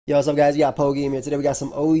Yo, what's up, guys? We got pokeaimMD here. Today we got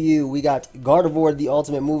some OU. We got Gardevoir the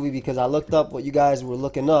Ultimate Movie because I looked up what you guys were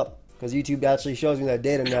looking up because YouTube actually shows me that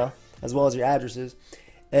data now, as well as your addresses.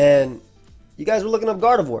 And you guys were looking up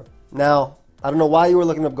Gardevoir. Now, I don't know why you were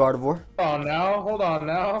looking up Gardevoir. Hold on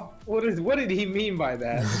now. What did he mean by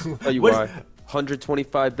that? Tell you why.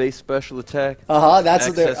 125 base special attack. That's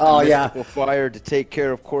what they're. Oh yeah. Fire to take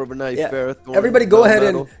care of Corviknight, Yeah. Ferrothorn. Everybody, go ahead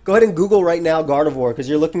and Google right now Gardevoir because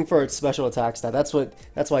you're looking for its special attack stat. That's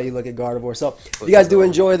why you look at Gardevoir. So if you guys do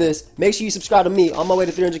enjoy this, make sure you subscribe to me on my way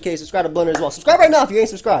to 300K. Subscribe to Blunder as well. Subscribe right now if you ain't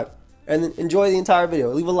subscribed, and then enjoy the entire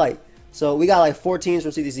video. Leave a like. So we got like 4 teams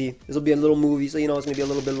from CTC. This will be a little movie, so you know it's gonna be a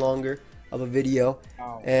little bit longer of a video.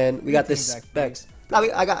 And we got this specs. No,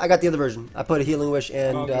 I got the other version. I put a healing wish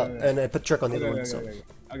and and I put trick on the other one. So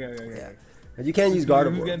yeah, and you can't use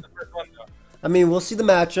Gardevoir. I mean, we'll see the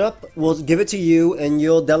matchup. We'll give it to you, and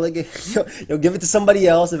you'll delegate. You'll give it to somebody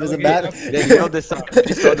else if it's a bad. Yeah, you'll decide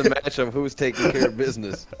based on the matchup who's taking care of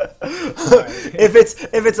business. If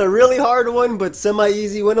it's a really hard one but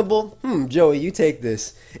semi-easy winnable, Joey, you take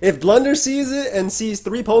this. If Blunder sees it and sees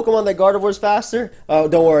 3 Pokemon that Gardevoir's faster, oh,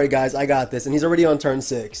 don't worry, guys, I got this, and he's already on turn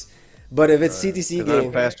 6. But if it's CTC game,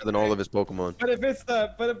 I'm faster than all of his Pokemon. But if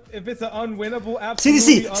it's an unwinnable,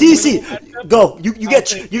 absolutely CTC, go. You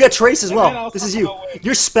get Trace as well. This is you.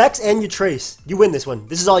 Your specs and your Trace. You win this one.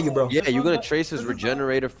 This is all you, bro. Yeah, you're gonna Trace his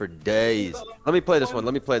Regenerator for days. Let me play this one.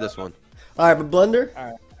 All right, but Blunder. All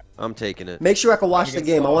right. I'm taking it. Make sure I can watch the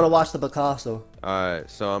game. I want to watch the Picasso. Alright,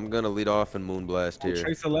 so I'm gonna lead off and Moonblast here.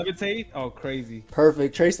 Trace a levitate? Oh, crazy.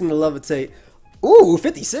 Perfect. Tracing the levitate. Ooh,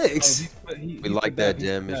 56. We like that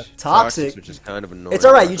damage. Toxic, which is kind of annoying. It's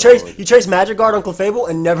all right. You trace Magic Guard on Clefable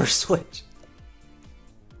and never switch.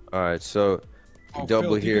 All right, so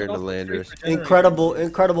double here in the Landers.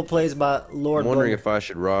 Incredible plays by Lord. I'm wondering if I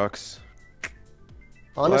should rocks.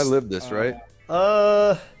 Honestly, I live this, right?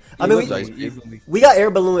 I mean, we got Air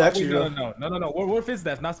Balloon actually. No. We're Fizz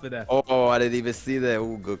Death, not Spit Death. Oh, I didn't even see that.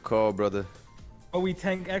 Ooh, good call, brother. Oh, we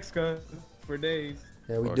tank Exca for days.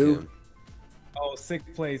 Yeah, we do. Him. Oh, sick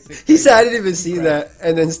play. He said I didn't even see that,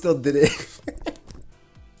 and then still did it.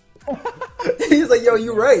 He's like, "Yo,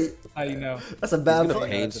 you right." How you know? That's a bad play.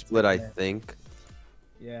 Pain split, I think.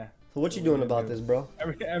 Yeah. So what you doing about this, bro?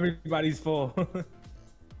 Everybody's full.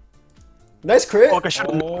 Nice crit. Fuck, I should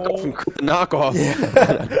have knocked the knockoff.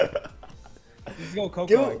 Yeah. Just go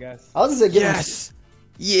Coco, I guess. I was gonna say, yes.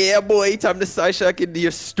 Yeah, boy. Time to side shock into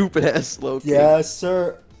your stupid ass slow. Yes,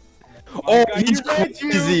 sir. Oh, he's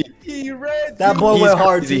crazy. He read that boy went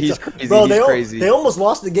hard too. He's crazy. Bro, he's crazy. They almost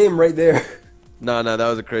lost the game right there. Nah, that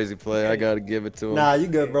was a crazy play. I gotta give it to him. Nah, you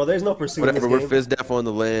good, bro. There's no pursuit. Whatever, we're Fizz Death on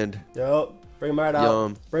the land. Yo, bring him right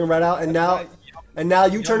out. Bring him right out, and now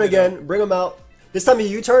you turn again. Bring him out. This time you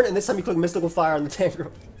U-turn, and this time you click Mystical Fire on the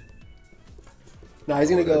Tangrowth. Nah, he's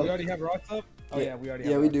gonna go. We already have rocks up. Oh yeah, we already.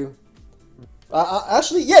 Yeah, we do.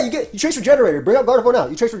 Actually, yeah, you trace Regenerator. Bring out Gardevoir now.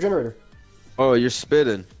 You trace Regenerator. Oh, you're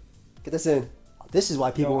spitting. Get this in. This is why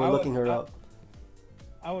people were looking her up.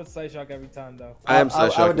 I would Side Shock every time, though. I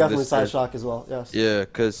would definitely Side Shock as well, yes. Yeah,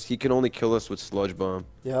 because he can only kill us with Sludge Bomb.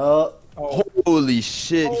 Yup. Oh. Holy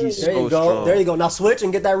shit, he's so strong. There you go. Now switch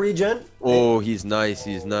and get that regen. Oh, he's nice.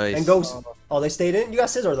 He's nice. And go. Oh, they stayed in? You got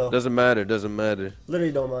Scizor, though. Doesn't matter.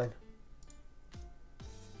 Literally don't mind.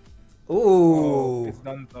 Ooh. It's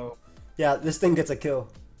done, though. Yeah, this thing gets a kill.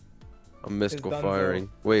 I'm Mystical Firing.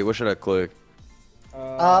 Wait, what should I click?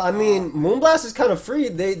 I mean, Moonblast is kind of free.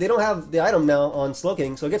 They don't have the item now on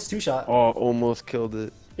Slowking, so it gets 2-shot. Oh, almost killed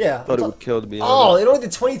it. Yeah. Thought it would kill to be honest. Oh, it only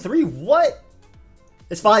did 23. What?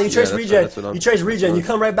 It's fine. You trace regen. You trace regen. You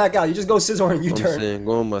come right back out. You just go Scizor and U-turn. I'm saying,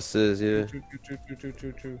 go on my Sizz, yeah.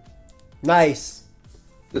 True. Nice.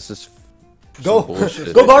 This is go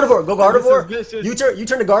Gardevoir. Go Gardevoir. You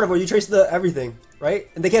turn to Gardevoir. You trace the everything, right?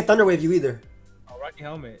 And they can't Thunder Wave you either. Oh, Rocky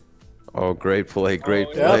Helmet. Oh, great play,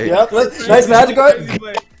 great play. Yep. Nice Magic Guard.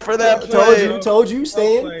 For that play. Told you,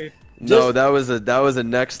 stay in. No, that was a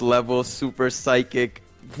next level super psychic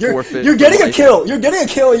forfeit. You're getting a kill. You're getting a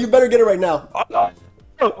kill, and you better get it right now.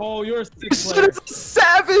 Oh, you're a sick player. This is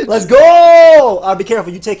savage. Let's go. Be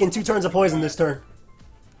careful. You taking 2 turns of poison this turn.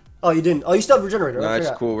 Oh, you didn't. Oh, you still have Regenerator.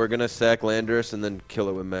 Nice, cool. We're gonna sack Landorus and then kill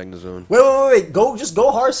it with Magnezone. Wait. Just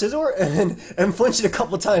go hard Scizor and flinch it a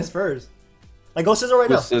couple times first. Like, go Scizor right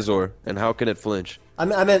now. With Scizor, and how can it flinch? I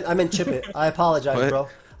meant chip it. I apologize, bro.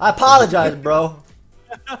 I apologize.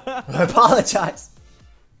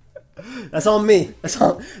 That's on me. That's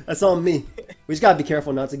on me. We just gotta be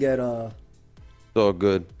careful not to get It's all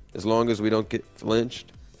good. As long as we don't get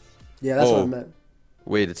flinched. Yeah, that's what I meant.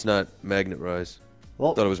 Wait, it's not Magnet Rise.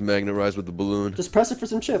 Well, Thought it was Magnet Rise with the balloon. Just press it for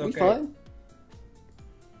some chip. We fine.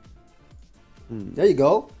 There you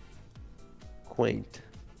go. point.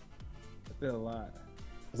 I did a lot.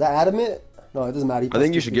 Is that adamant? No, it doesn't matter. I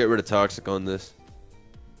think you should get rid of toxic on this.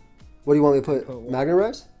 What do you want me to put? Magnet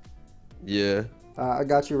Rise? Yeah. I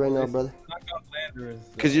got you right now, brother. Knock out Blunder.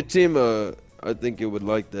 Cause your team, I think it would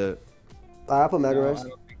like that. I put Magnet Rise.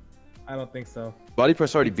 I don't think so. Body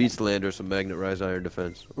press already beats Lander, so Magnet Rise Iron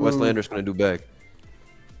Defense. What's Lander's gonna do back?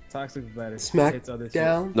 Toxic's better. Smack Hits other shit.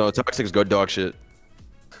 down. No, Toxic's good dog shit.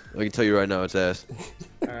 I can tell you right now, it's ass.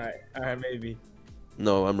 Alright, maybe.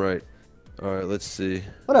 No, I'm right. Alright, let's see.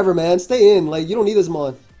 Whatever, man. Stay in. Like, you don't need this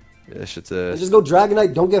mon. Yeah, shit's ass. Just go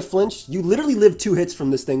Dragonite. Don't get flinched. You literally live 2 hits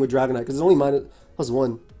from this thing with Dragonite because it's only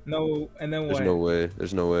 -1. No, and then what? There's no way.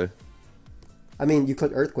 There's no way. I mean, you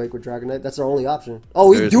click Earthquake with Dragonite. That's our only option. Oh,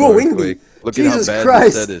 we There's do no a Wing Earthquake. Beat. Look Jesus at how bad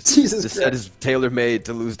Christ. this set is. Jesus This Christ. set is tailor-made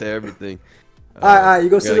to lose to everything. Alright, you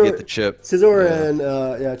go Gotta Scizor. get the chip. Scizor Yeah.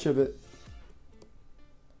 and, yeah, chip it.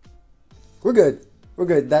 We're good. We're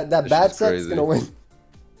good. That This bad shit's set's crazy. gonna win.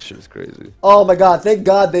 Shit is crazy. Oh my god, thank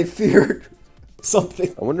god they feared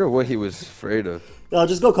something. I wonder what he was afraid of. No,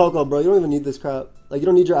 just go Coco, bro. You don't even need this crap. Like, you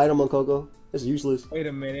don't need your item on Coco. It's useless. Wait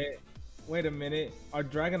a minute. Our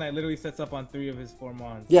Dragonite literally sets up on 3 of his 4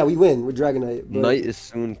 mons. Yeah, we win with Dragonite. But Night is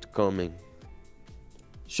soon coming.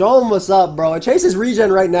 show him what's up, bro. And chase his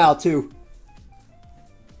regen right now, too.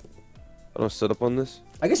 I don't set up on this.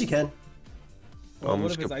 I guess you can. Well, I'm what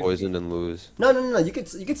just if get it's poisoned and lose. No. You could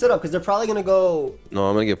set up because they're probably gonna go. No,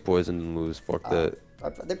 I'm gonna get poisoned and lose. Fuck that.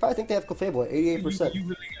 They probably think they have Clefable at 88%. You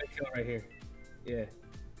really got a kill right here. Yeah.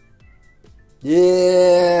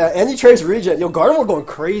 Yeah, and you trace regen. Yo, Gardevoir going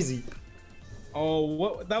crazy. Oh,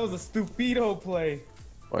 what? That was a stupido play.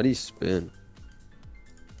 Why'd he spin?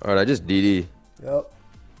 Alright, I just DD. Yep.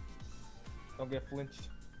 Don't get flinched.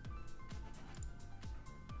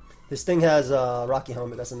 This thing has Rocky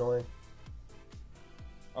Helmet. That's annoying.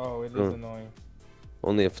 Oh, it is Hmm. annoying.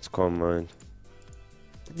 Only if it's Calm Mind.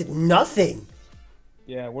 It did nothing.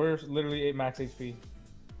 Yeah, we're literally 8 max HP.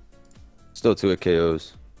 Still 2 at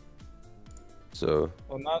KOs. So,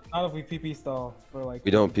 Well, not if we PP stall for like. we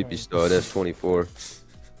don't 50 PP points. start. That's 24.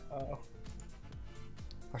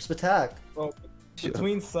 Arse attack. Well,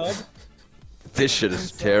 between sub. This shit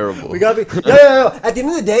is terrible. We gotta be. Yo. At the end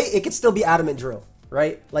of the day, it could still be Adamant Drill,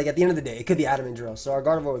 right? Like at the end of the day, it could be Adamant Drill. So our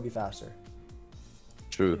Gardevoir would be faster.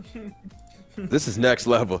 True. This is next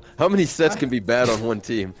level. How many sets can be bad on one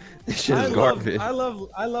team? This shit is garbage. I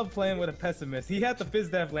love playing with a pessimist. He had the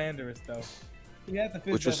Fizdef Landorus though. He had the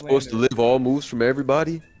Fizdef Which was supposed to Landorus. live all moves from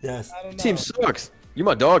everybody? Yes. I don't know. Team sucks. You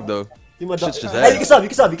my dog though. You my Shit's dog. just Hey, you ass.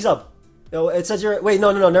 can sub. Yo, it says you're. Wait,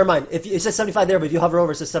 no, never mind. If it says 75 there, but if you hover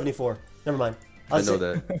over, it says 74. Never mind. I know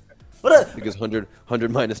that. What a. Because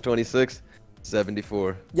 100 minus 26,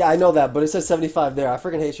 74. Yeah, I know that, but it says 75 there. I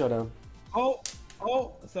freaking hate Showdown. Oh,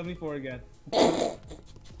 74 again.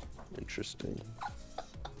 Interesting.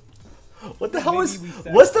 What the hell Maybe is? we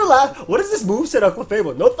said- What's the last? What is this move set up with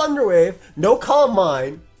Fable? No Thunder Wave, no Calm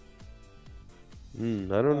Mind. I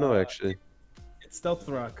don't know actually. It's Stealth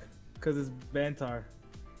Rock, cause it's Bantar.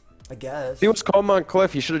 I guess. If he was Calm on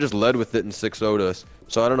Clef, he should have just led with it and 6-0'd us.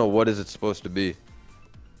 So I don't know what is it supposed to be.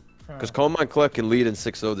 Because Calm Mind Clef can lead and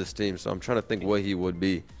 6-0 this team, so I'm trying to think what he would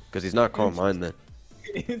be. Because he's not Calm Mind then.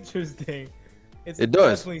 Interesting. It's It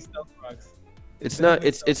does. definitely Stealth Rocks. It's not.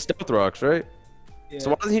 It's Stealth Rocks, right? Yeah. So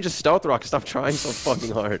why doesn't he just Stealth Rock? Stop trying so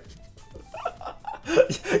fucking hard.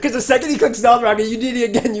 Because the second he clicks Stealth Rocket, you need it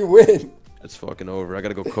again, you win. It's fucking over. I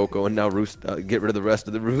gotta go Coco and now Roost. Get rid of the rest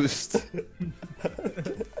of the Roost.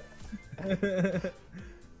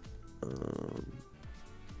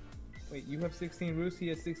 Wait, you have 16 Roost, he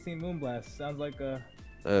has 16 Moonblast. Sounds like a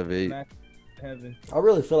I have 8. match in heaven. I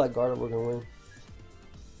really feel like Gardevoir gonna win.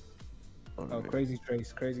 Oh, crazy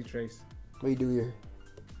trace. What do you do here?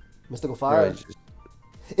 Mystical Fire. Right, just-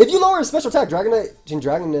 If you lower his special attack, Dragonite can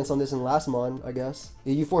Dragon Dance on this in last mon, I guess.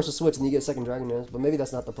 You force a switch and you get second Dragon Dance, but maybe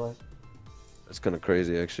that's not the play. That's kind of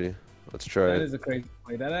crazy, actually. Let's try That it. is a crazy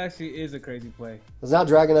play. That actually is a crazy play. Because now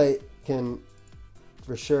Dragonite can,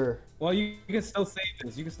 for sure. Well, you can still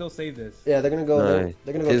save this. Yeah, they're gonna go. Nice.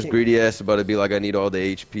 They're gonna go. His King. greedy ass about to be like, I need all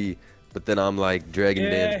the HP, but then I'm like, Dragon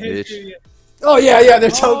Dance, bitch. Oh yeah, they're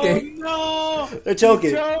choking. Oh, no! They're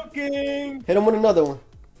choking. He's choking! Hit him with another one,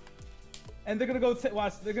 And they're gonna go.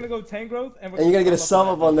 Watch. They're gonna go Tangrowth, and and you're gonna get a sum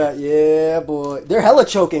up on that. Yeah, boy. They're hella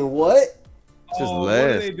choking. What? It's his Oh, what are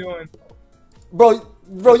last. they doing?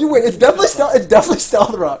 Bro, you win. It's definitely stealth. It's definitely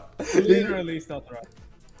Stealth Rock. Literally Stealth Rock.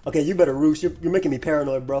 Okay, you better roost. You're making me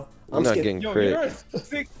paranoid, bro. I'm not scared. getting Yo, crit. you're a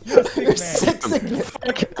sick man.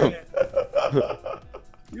 Sick man.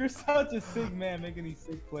 You're such a sick man making these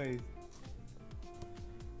sick plays.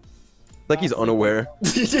 Like he's unaware.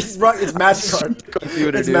 It's Magikarp.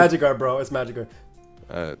 Computer, It's dude. Magikarp, bro. It's Magikarp.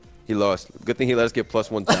 He lost. Good thing he let us get plus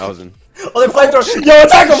 1,000. Oh, they flamethrower. Yo,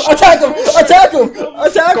 attack him! Attack him! Attack him!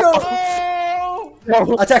 Attack him!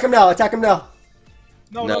 Oh! Attack him now! Attack him now!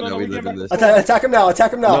 No, we we live can't in this. Attack him now!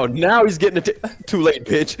 Attack him No, now! now he's getting it. Too late,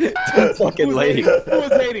 bitch. Too fucking late. Who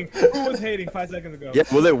was hating? Who was hating 5 seconds ago? Yeah,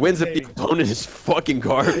 well, it wins Who if was the hating? opponent is fucking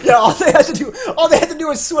garbage. Yeah, all they had to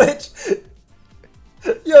do is switch.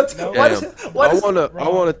 Yo, why does I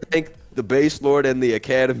wanna thank the base lord and the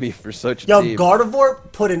academy for such a Yo, team.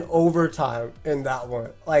 Gardevoir put in overtime in that one.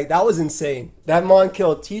 Like, that was insane. That mon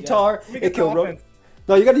killed T-Tar. Let me It get killed the Ro. offense.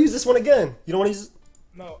 No, you gotta use this one again. You don't wanna use.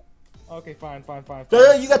 No. Okay, fine.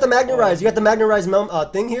 No, you got the Magnarize. You got the Magnarize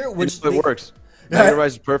thing here, which It works.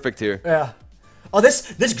 Magnarize is perfect here. Yeah. Oh,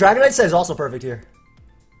 this Dragonite set is also perfect here.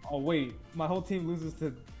 Oh wait, my whole team loses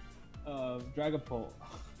to Dragapult.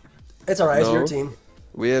 It's alright. It's No. your team.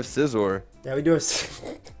 We have Scizor. Yeah, we do it.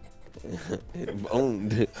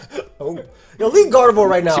 Owned. Oh. Yo, leave Gardevoir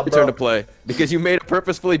right now, It's your bro. turn to play. Because you made a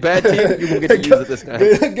purposefully bad team, you will get to use it this time.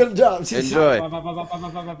 Good job. Enjoy.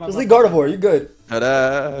 Just leave Gardevoir. You're good.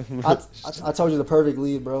 Ta-da. I told you the perfect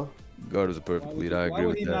lead, bro. God was a perfect lead. I agree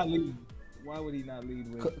with that. Why would he not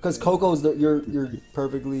lead with? Because Coco's your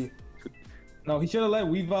perfect lead. No, he should have let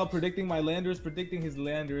Weavile predicting my Landers, predicting his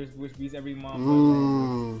Landers, which beats every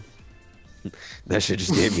mom. That shit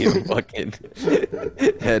just gave me a fucking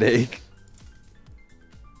headache.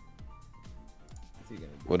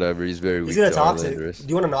 Whatever, he's very weak. He's gonna to our toxic. Landorus. Do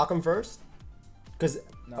you want to knock him first? Because,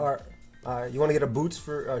 No. you want to get a boots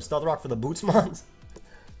for Stealth Rock for the boots mons?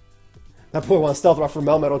 That boy wants Stealth Rock for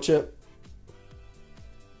Melmetal chip.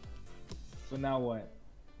 So now what?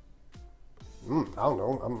 I don't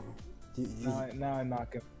know. Now I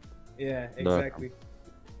knock him. Yeah, Knock exactly.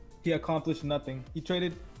 He accomplished nothing. He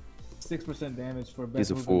traded 6% damage for best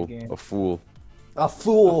He's a move in fool. the game. A fool. A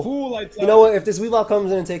fool. A fool, I tell You know what? If this Weavile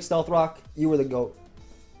comes in and takes Stealth Rock, you were the GOAT.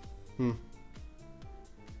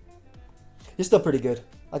 You're still pretty good.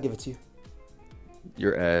 I'll give it to you.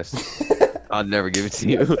 Your ass. I'll never give it to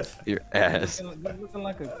you. Your ass. Looking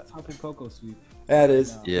like a Tapu Koko sweep. Yeah, it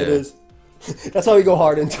is. Yeah. It is. That's why we go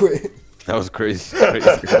hard into it. That was crazy. This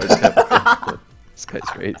guy's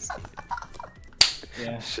crazy.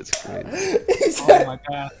 Yeah. Shit's crazy. Oh my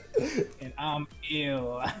god. And I'm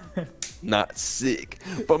ill. Not sick,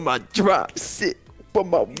 but my drop sick, but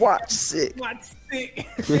my watch sick. What's sick?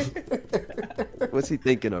 What's he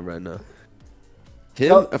thinking of right now? Him?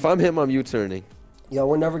 Yo. If I'm him, I'm U-turning. Yo,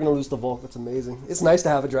 we're never gonna lose the Volk. That's amazing. It's nice to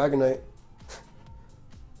have a Dragonite.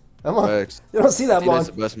 Come on. Facts. You don't see that, That's Mon.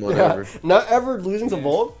 the best mon ever. Not ever losing to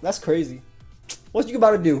Volk? That's crazy. What you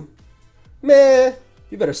about to do? Man,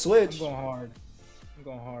 you better I'm switch. going hard. I'm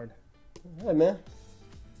going hard. Hey, man.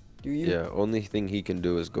 Do you? Yeah, only thing he can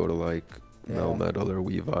do is go to like Melmetal or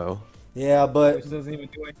Weavile. Yeah, but Which doesn't even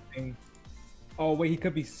do anything. Oh wait, he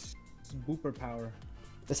could be Booper power.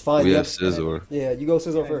 it's fine. We You have have- Scizor. Yeah, you go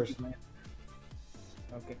Scizor first.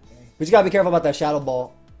 Okay. But you gotta be careful about that Shadow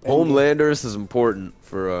Ball. Homelanders is important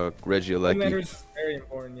for Regieleki. Homelander's very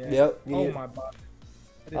important, yeah. Yep, you Oh need- my god.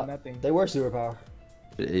 I did nothing. They were superpower.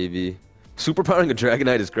 AV. Superpowering a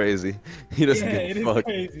Dragonite is crazy. He doesn't Yeah, it give is a fuck.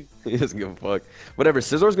 crazy. He doesn't give a fuck. Whatever,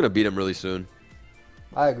 Scizor's gonna beat him really soon.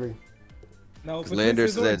 I agree. No, Because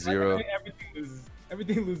Landers is Scizor, at 0. Dragonite,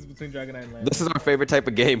 everything loses between Dragonite and Landers. This is our favorite type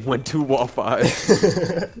of game when 2 wall 5.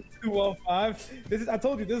 2-1-5. This is, I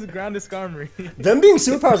told you, this is grounded Skarmory. Them being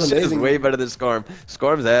superpowers is Shit is amazing. way better than Skarm.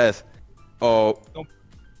 Skarm's ass. Oh. Don't-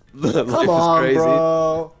 Life Come is on, crazy.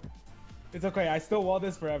 bro. It's okay, I still wall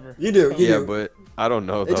this forever. You do. You Yeah, do. but I don't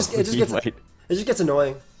know though. It just He gets might- it just gets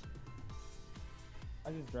annoying.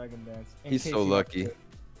 I just Dragon Dance. in He's case so he wants lucky. to-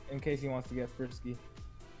 In case he wants to get frisky.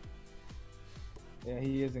 Yeah,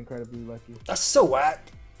 he is incredibly lucky. That's so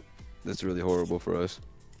whack. That's really horrible for us.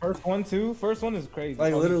 First one, too? First one is crazy.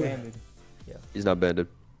 Like, Oh, he literally. banded. He's not banded.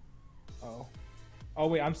 Oh. Oh,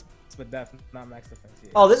 wait, I'm split def, not max defense. Yeah.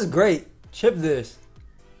 Oh, this is great. Chip this.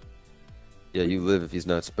 Yeah, you live if he's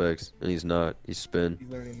not specs, and he's not. He's spin. He's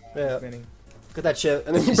literally not Yeah. spinning. Get that chip,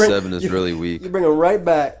 and then you bring 7 is you, really weak. You bring him right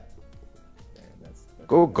back. Yeah, that's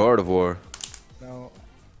Go Gardevoir. No,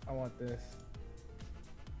 I want this.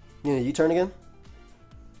 You turn again?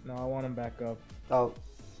 No, I want him back up. Oh,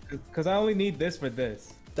 Because I only need this for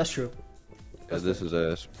this. that's true. Cause this is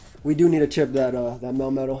ass. We do need to chip that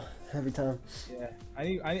Melmetal every time. Yeah,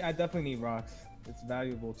 I definitely need rocks. It's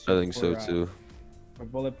valuable. I think so for, too. For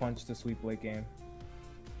bullet punch to sweep late game.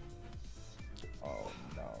 Oh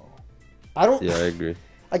no. I don't. Yeah, I agree.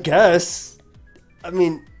 I guess. I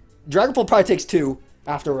mean, Dragonfall probably takes 2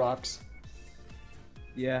 after rocks.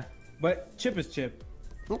 Yeah, but chip is chip.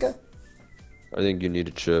 Okay. I think you need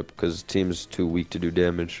a chip because team's too weak to do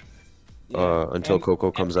damage Yeah, until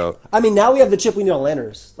Coco comes out. I mean, now we have the chip we need on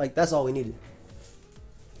Landers. Like, that's all we needed.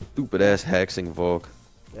 Stupid ass hexing Volk.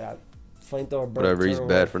 Yeah. Flamethrower, burn, Whatever, he's turn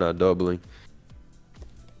bad away. for not doubling.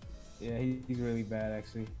 Yeah, he's really bad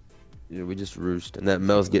actually. Yeah, we just roost. And that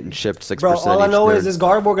Mel's getting chipped 6%. Bro, all I each know turn. is this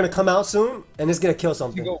Gardevoir gonna come out soon, and it's gonna kill He should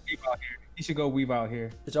something. go weave out here. He should go weave out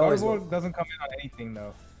here. It's always Gardevoir doesn't come in on anything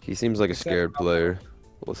though, He seems like a Except scared for- player.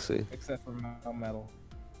 We'll see. except for Melmetal.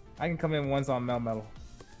 I can come in once on Melmetal.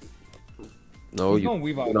 No, He's you going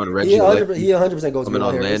weave out went on here. Reggie. He 100% goes Coming Weavile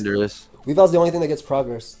on here. Landorus. Weavile's the only thing that gets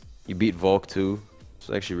progress. You beat Volk too. It's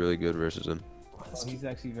actually really good versus him. Oh, he's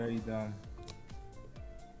actually very dumb.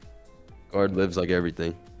 Guard lives like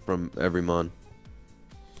everything from every mon.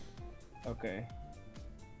 Okay.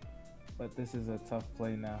 But this is a tough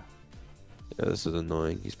play now. Yeah, this is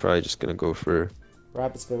annoying. He's probably just gonna go for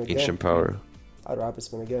Rapid spin again. ancient power. I'd rapid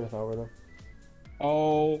spin again if I were them.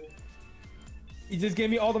 Oh. He just gave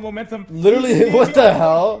me all the momentum. Literally, what the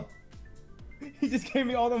hell? He just gave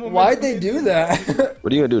me all the momentum. Why'd they do that?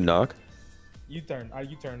 What are you gonna do, knock? U-turn.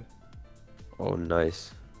 U-turn. Oh,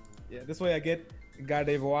 nice. Yeah, this way I get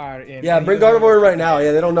Gardevoir in. Yeah, And he bring doesn't know Gardevoir in what- right now.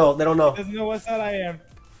 Yeah, they don't know. They don't know. He doesn't know what side I am.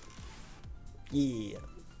 Yeah.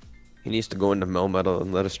 He needs to go into Melmetal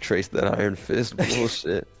and let us trace that Iron Fist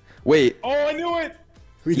bullshit. Wait, Oh, I knew it.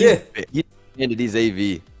 We did. he ended his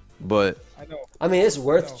AV, but I know. I mean, it's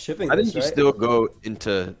worth No. shipping I think this, you right? still go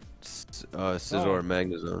into Scizor or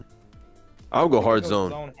Magnezone. I'll go hard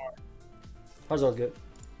zone. Hard. Hard's all good.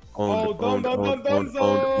 Oh, don't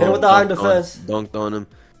zone. Hit him with the iron defense. Dunked on him.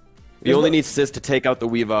 You There's only no- need Sis to take out the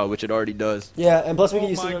Weavile, which it already does. Yeah, and plus we Oh can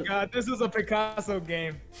use my Scissor- god, this is a Picasso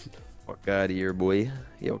game. Fuck out of here, boy.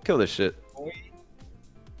 Yo, kill this shit.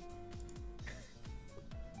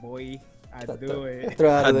 Boy, I do it. Throw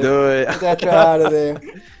out I of there. do it. Get that throw out of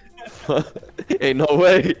there. Ain't no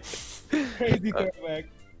way. Crazy throwback.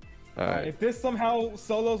 Alright. If this somehow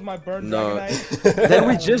solos my bird No. Dragonite, Then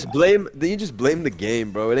we just blame. Then you just blame the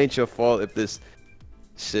game, bro. It ain't your fault if this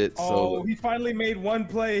shit oh, solo. he finally made one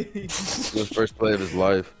play. The first play of his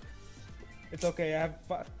life. It's okay, I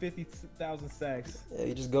have 50,000 sacks. Yeah,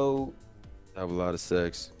 you just go. I have a lot of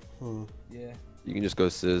sex. Yeah. You can just go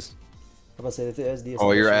Sis. I'm about to say if the SD.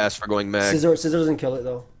 Oh, your ass for going Mac. Scissor doesn't kill it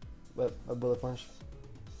though, but a bullet punch.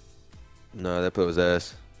 No, that play was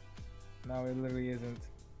ass. No, it literally isn't.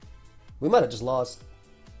 We might have just lost.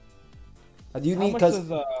 You How need much because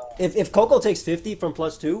does if Coco takes 50 from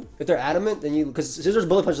 +2, if they're adamant, then you because Scissor's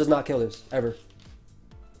bullet punch does not kill this ever.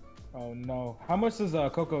 oh no. How much does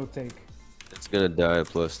Coco take? It's gonna die at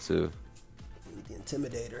 +2. The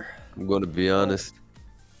Intimidator. I'm gonna be honest.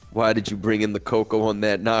 Why did you bring in the Coco on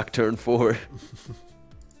that Nocturne 4?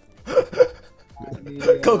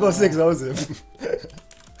 Coco 6 owes him.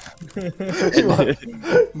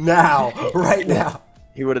 Now, right now.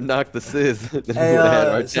 He would have knocked the Sis. Then we Hey, would have had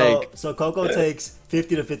our tank. so Coco takes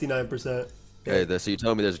 50 to 59%. Hey, so you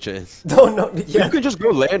tell me there's a chance. No, yeah. You could just go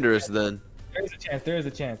Landorus then. There is a chance. There is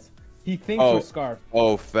a chance. He thinks Oh. with Scarf.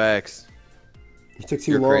 Oh, facts. You took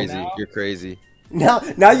too You're long. crazy. Now- You're crazy. Now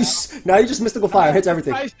you just mystical fire hits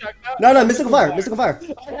everything. Ice Shock, No, mystical fire, mystical fire.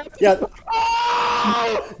 Yeah.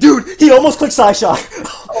 Dude, he almost clicked Psy Shock.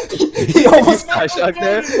 He almost. I shocked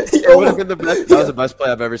there. He It would have almost- been the best. That was the best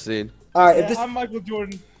play I've ever seen. All right, if Yeah, this I'm Michael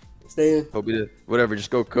Jordan. stay in. Hope he did. Whatever. Just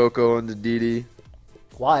go Coco on the DD.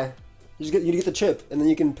 Why? You get the chip, and then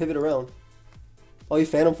you can pivot around. Oh, you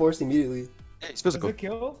Phantom Forced immediately. Hey, it's Does physical. it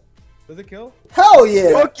kill? Does it kill? Hell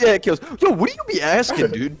yeah! Fuck yeah, it kills. Yo, what do you be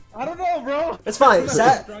asking, dude? I don't know, bro. That's fine.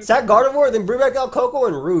 Sat Gardevoir, then bring back out Coco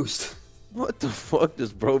and Roost. What the fuck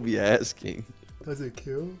does bro be asking? Does it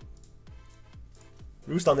kill?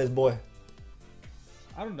 Roost on this boy.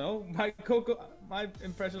 I don't know. My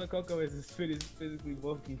impression of Coco is his fit is physically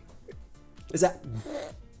bulky. Is that?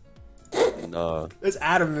 Nah. It's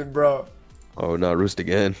adamant, bro. Oh, no, Roost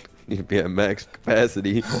again. You'd be at max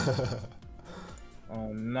capacity. Oh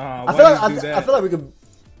no! I feel like we could.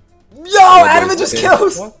 Yo, adamant just okay.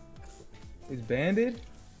 kills. What? Is banded?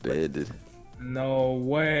 Banded. No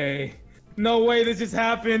way! No way! This just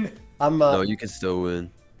happened. I'm No, you can still win.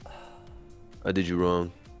 I did you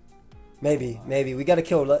wrong. maybe we gotta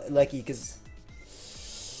kill Lecky because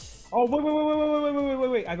Oh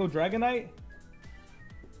wait! I go Dragonite.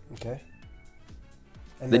 okay.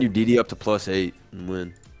 And Then you DD up to +8 and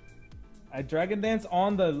win. I Dragon Dance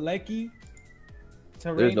on the Lecky.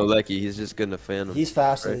 There's Terrain. no Lecky. He's just gonna Phantom. he's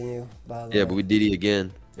faster Right. than you. By the Yeah, way. but we DD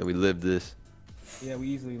again and we live this. Yeah, we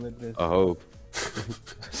easily lit this. I hope.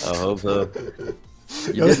 I hope so.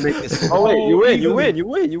 You did make this. Oh wait, you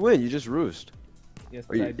win. You just roost. Yes,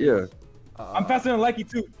 Or you, I do. yeah. I'm faster than Likey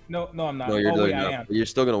too. No, I'm not. No, you're oh, doing wait, I not. am. You're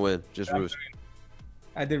still gonna win. Just roost.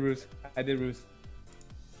 I did roost.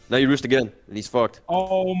 Now you roost again, and he's fucked.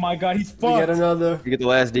 Oh my god, he's We fucked. get another. You get the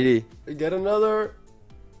last DD. We get another.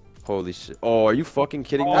 Holy shit. Oh, are you fucking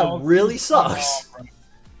kidding me? That really sucks.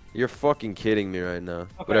 You're fucking kidding me right now. Okay,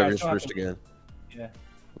 Whatever, I just still have roost to- again. Yeah.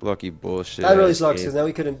 Lucky bullshit. That really ass sucks game. because now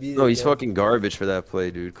we couldn't beat. No, it he's again. fucking garbage for that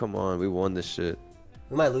play, dude. Come on, we won this shit.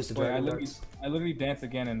 We might lose to Wait, Dragon Darts. I literally dance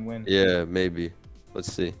again and win. Yeah, maybe.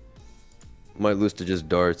 Let's see. Might lose to just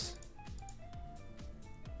darts.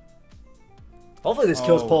 Hopefully this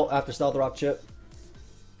kills Oh. Pole after Stealth Rock chip.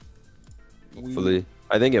 Hopefully.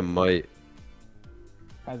 I think it might.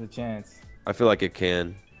 Has a chance. I feel like it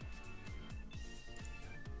can.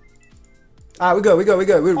 Alright, we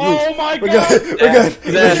good. We're Oh my We're god! good. We're good.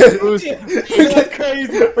 That's We're good. boost. That's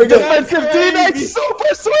crazy. We're good. Defensive D-Night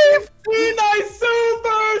super sweep! D-Nice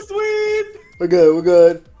super sweep! We're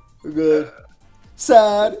good. We're good.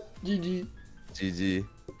 Sad. GG. GG.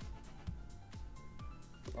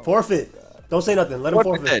 Forfeit. Don't say nothing. Let him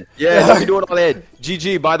forfeit. Forfeit. Yeah, don't be doing all that.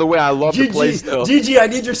 GG, by the way, I love the play still. GG, I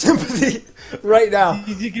need your sympathy right now.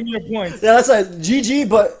 GG, give me your points. Yeah, that's like GG,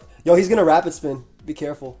 but yo, he's gonna rapid spin. Be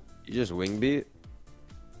careful. You just wing beat?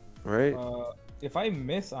 Right? If I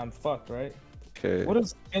miss, I'm fucked, right? Okay. What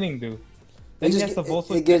does spinning do? It, Then he just, has to Volt it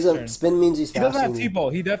Switch gives next him turn. spin means he's He doesn't faster have than you. T-Ball.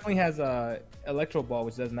 He definitely has Electro Ball,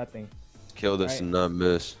 which does nothing. Kill this Right. and not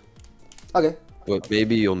miss. Okay. But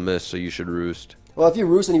maybe you'll miss, so you should roost. Well, if you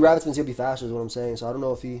roost and he rapid spins, he'll be faster. Is what I'm saying. So I don't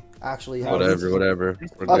know if he actually has. Whatever.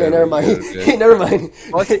 We're Okay, good, never we're mind. good, we're good. Never mind.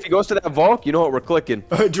 Plus, if he goes to that Volk, you know what? We're clicking.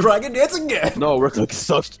 Dragon Dance again. No, we're clicking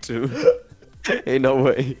substitute. Ain't no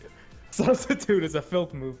way. Substitute is a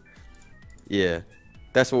filth move. Yeah.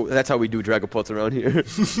 That's how we do Dragon Pulse around here.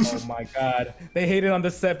 Oh my god. They hated on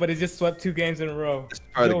the set, but it just swept 2 games in a row. It's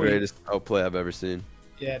probably the Joey. greatest outplay I've ever seen.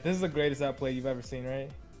 Yeah, this is the greatest outplay you've ever seen, right?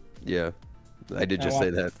 Yeah. I did just say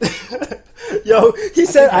that. Yo, he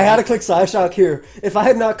said I had to click side shock here. If I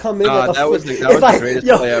had not come in Nah, like a that was the- if that was the I- greatest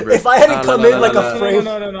yo, play ever. If I hadn't Nah, come nah, in nah, like nah, a nah. frame.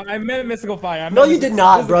 No. I meant Mystical Fire. No, you did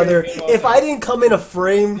not, This is the brother. greatest game If of I didn't come in a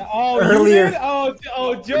frame all time. earlier. You did?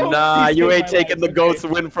 Oh, Joe. Nah, he you saved ain't my taking the life. GOAT's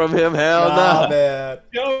win from him. Hell Nah, nah. man.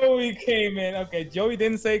 Joey came in. Okay, Joey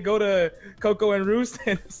didn't say go to Coco and Roost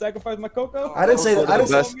and sacrifice my Coco. I didn't say that. I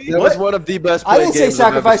didn't Best, say that was one of the best play I didn't say games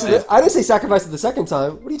I've ever sacrifice. seen. I didn't say sacrifice it the second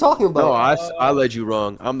time. What are you talking about? No, I led you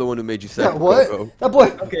wrong. I'm the one who made you Yeah, sacrifice. what? Coco. That boy.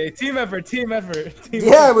 Okay, team effort.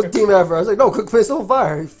 Yeah, it was team effort. I was like, no, quick fist on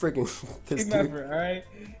fire. He freaking pissed Team me. effort, all right.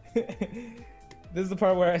 This is the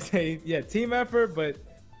part where I say, yeah, team effort, but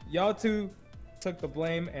y'all two took the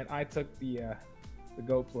blame and I took the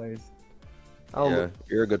GOAT plays. Yeah,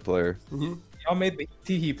 you're a good player. Y'all made the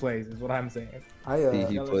Teehee plays, is what I'm saying.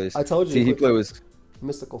 He plays. I told you. See, he play was.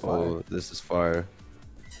 Mystical fire. Oh, this is fire.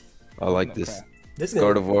 I like this. crap. This is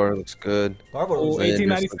gonna- Gardevoir looks good. Gardevoir Oh, was- Landers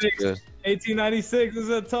looks 1896. good. 1896 this is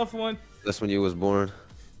a tough one. That's when you was born.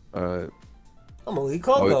 Alright. I'm a lead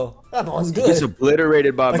Congo. That one's He gets good.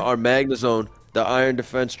 obliterated by our Magnezone. The Iron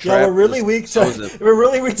Defense Yo, trap. we're really just weak kills to him. we're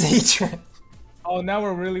really weak to heat trap. Oh, now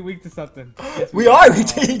we're really weak to something. Yes, We are weak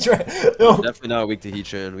to heat trap. Yo. Definitely not weak to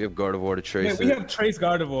Heatran. We have Gardevoir to trace Wait, we it. have Trace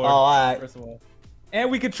Gardevoir. Oh, alright. First of all. And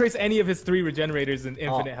we could trace any of his 3 regenerators in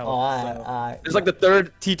infinite health. so. It's like the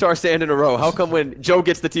 3rd T-Tar Sand in a row. How come when Joe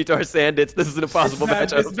gets the T-Tar Sand, this is an impossible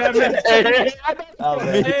It's matchup? bad matchup. Oh,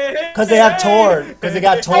 man. Hey, Because they have torn. Because they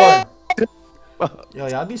got torn. Oh, Yo,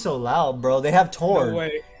 y'all be so loud, bro. They have torn. No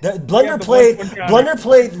way. Blunder have the played. 1-1 counter. Blunder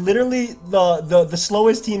played literally the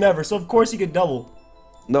slowest team ever. So of course he could double.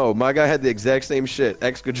 No, my guy had the exact same shit.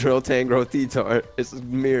 Excadrill, Tangrowth, T-Tar. It's a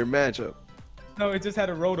mirror matchup. No, it just had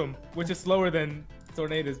a Rotom, which is slower than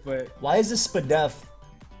Tornadus, but Why is this Spadef?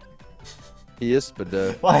 He is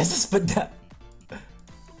Spadef. Why is this Spadef?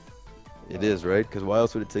 It is, right? Because why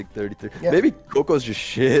else would it take 33? Yeah. Maybe Coco's just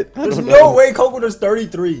shit. I There's don't no know. way Coco does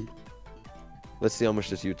 33. Let's see how much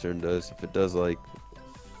this U-turn does. If it does, like,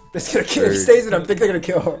 It's gonna kill. If it stays in, I think they're gonna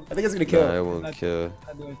kill her. I think it's gonna kill nah, her. it won't kill.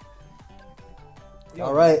 not doing. Yo,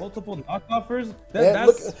 All right. Multiple knockoffers. Yeah,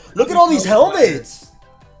 look at all these helmets.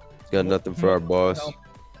 Got nothing for our boss. No.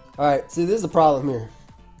 All right, see, this is the problem here.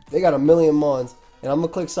 They got a million mons, and I'm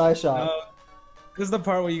gonna click side shot. No, this is the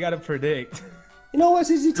part where you gotta predict. You know what,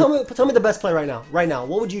 CZ? Tell me the best play right now. Right now,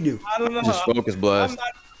 what would you do? I don't know. Just Focus Blast. I'm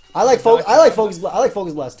not, I like focus. I like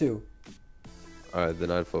focus blast too. Alright,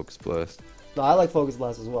 then I'd Focus Blast. No, I like focus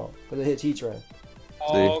blast as well because it hits heat train.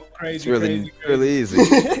 oh, It's crazy, really, crazy, really easy.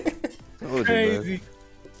 Told you, man. crazy.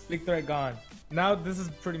 Big threat gone. Now this is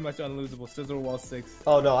pretty much unlosable. Scissor Wall 6.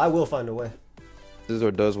 Oh no, I will find a way.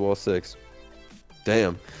 Scizor does Wall 6.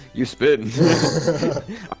 Damn, you spitting. I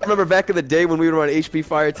remember back in the day when we would run HP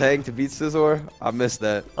Fire Tag to beat Scizor. I missed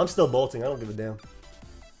that. I'm still bolting. I don't give a damn.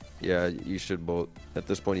 Yeah, you should bolt. At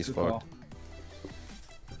this point, he's Good fucked. call.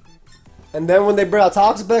 And then when they bring out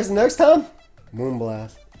Toxapex the next time,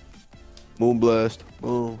 Moonblast. Moonblast.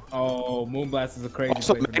 Boom. Oh, Moonblast is a crazy.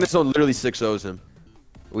 Also, play to Magneton literally 6-0s him.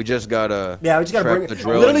 We just gotta. Yeah, we just gotta trap bring the it.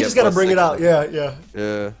 drill and Literally get just gotta plus bring it 6. out. Yeah, yeah.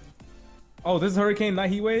 Yeah. Oh, this is Hurricane, not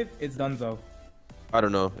Heat Wave? It's Dunzo. I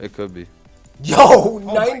don't know. It could be. Yo,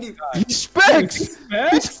 my 90. God. He's specs.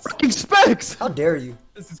 Specs? He's fucking specs. How dare you?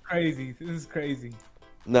 This is crazy. This is crazy.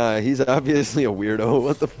 Nah, he's obviously a weirdo.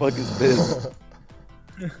 What the fuck is this?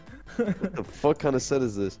 What the fuck kind of set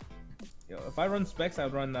is this? Yo, if I run Specs,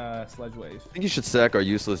 I'd run Sledge Wave. I think you should sack our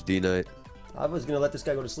useless D-Knight. I was gonna let this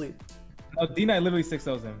guy go to sleep. No, D-Knight literally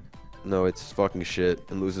 6-0s him. No, it's fucking shit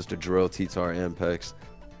and loses to Drill, T-Tar, and Pex.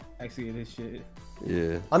 Actually, it is shit.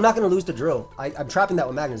 Yeah, I'm not gonna lose the drill. I'm trapping that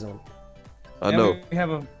with Magnezone. I And know. we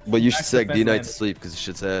have a But you should max sack defense D-Knight land. to sleep because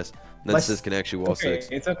shit's ass. Then My- Sis can actually wall Okay, 6.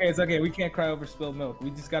 it's okay. It's okay. We can't cry over spilled milk.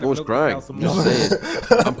 We just gotta No one's milk crying. out some I'm more. just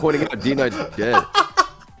saying. I'm pointing out D-Knight's dead.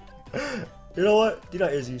 You know what?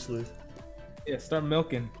 D-Knight is useless. Yeah, start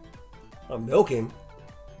milking. I'm milking.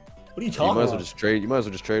 What are you You talking might as well about? just trade. You might as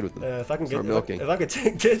well just trade with them. If I can Start get, milking. if I could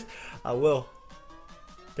take this, I will.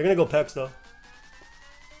 They're gonna go Pex though.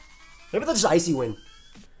 Maybe they'll just Icy Wind.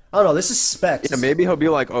 I don't know. This is Specs. Yeah, maybe he'll be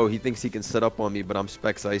like, oh, he thinks he can set up on me, but I'm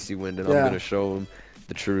Specs Icy Wind, and Yeah. I'm gonna show him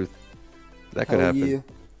the truth. That could Hell happen. yeah.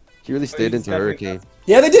 He really stayed he's into definitely Hurricane.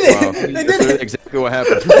 Yeah, they did it. Wow. They That's did literally it. exactly what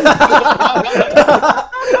happened.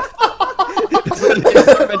 That's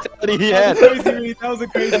the mentality he had. Crazy read. That was a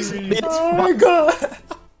crazy read. Oh my god.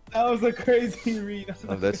 That was a crazy read.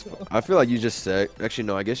 Oh, that's. I feel like you just sack. Actually,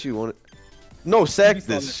 no. I guess you want. No, sack PP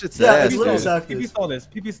stall this. this. Shit's Yeah, ass, it's literally dude. sack PP this. stall this.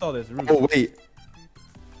 PP stall this. Rude. Oh wait.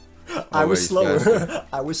 I Oh, was wait, slower. faster.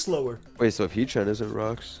 I was slower. Wait. So if Heatran isn't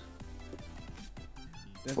rocks,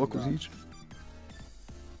 That's fuck was wrong. Heatran?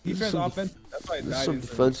 He turns Some offense. That's why I This is died. some instantly.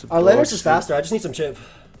 defensive. Our dog Landers is shit. faster. I just need some chip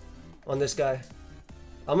on this guy.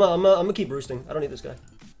 I'm gonna keep roosting. I don't need this guy.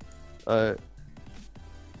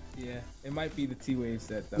 Yeah, it might be the T-Wave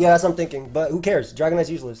set though. Yeah, that's what I'm thinking. But who cares?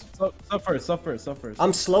 Dragonite's useless. Sub first.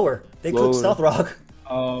 I'm slower. They clip Slower. Stealth Rock.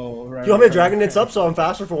 Oh, right. You want me to right, Dragonite's right. up so I'm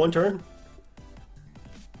faster for one turn?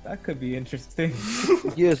 That could be interesting.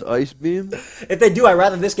 He has Ice Beam. If they do, I'd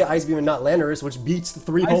rather this get Ice Beam and not Landorus, which beats the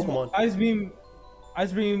 3 Pokemon. Ice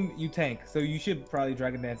Beam, you tank, so you should probably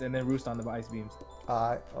Dragon Dance and then Roost on the Ice Beams.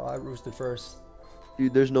 I roosted first.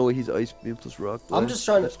 Dude, there's no way he's Ice Beam plus Rock. I'm Blast. just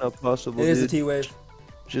trying to- That's not possible. It is a dude. T-Wave.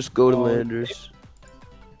 Just go to Oh, Landers.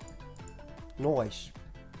 Noise.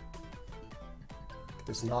 Get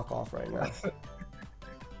this knockoff right now.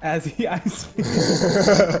 As he Ice Beam.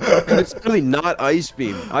 And it's really not Ice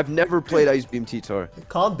Beam. I've never played Ice Beam T-Tar.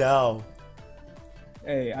 Calm down.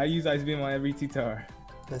 Hey, I use Ice Beam on every T-Tar.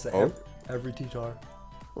 That's Oh. every T-Tar.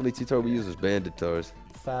 Only T-Tar we use is Bandit Tars.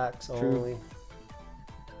 Facts True. only.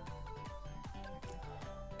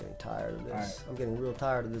 Getting tired of this. Alright. I'm getting real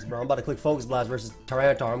tired of this, bro. I'm about to click Focus Blast versus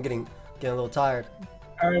Tyranitar. I'm getting a little tired.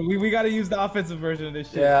 Alright, we gotta use the offensive version of this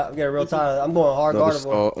shit. Yeah, I'm getting real tired. I'm going hard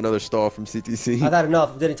Gardevoir. Another stall from CTC. I've had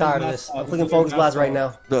enough. I'm getting tired of this. I'm clicking Focus Blast right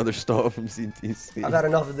now. Another stall from CTC. I've had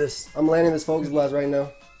enough of this. I'm landing this Focus Blast right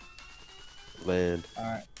now. Land.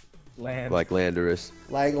 Alright. Land. Like Landorus.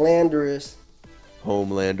 Like Landorus.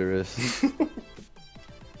 Home Landorus.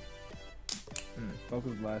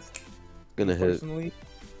 Focus Blast. Gonna hit. Personally,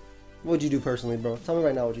 What'd you do personally, bro? Tell me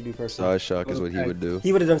right now what you do personally. Side Shock is what he would do.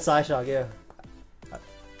 He would have done Psyshock, yeah.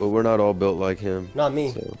 But we're not all built like him. Not me,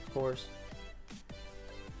 So. of course.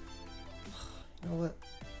 You know what?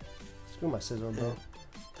 Screw my Scizor, bro.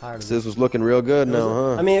 Tired of Sis this. was looking real good now,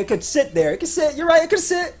 huh? I mean, it could sit there. It could sit. You're right. It could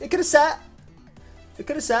sit. It could have sat. It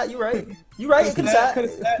could have sat. You're right. You right. It could have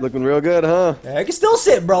sat. Looking real good, huh? Yeah, it can still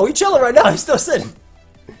sit, bro. He chilling right now. He's still sitting.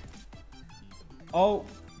 Oh.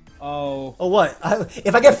 Oh, what?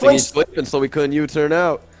 If I get He's flinched. sleeping, so we couldn't U-turn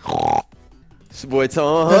out. This boy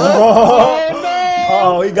Tom, huh?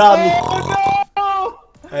 Oh, he got me.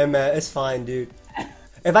 Hey, man, it's fine, dude.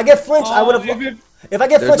 If I get flinched, I would have. If I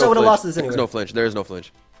get There's flinched, I no would have flinch. lost this anyway. There's no flinch. There is no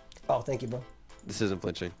flinch. Oh, thank you, bro. This isn't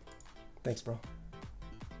flinching. Thanks, bro.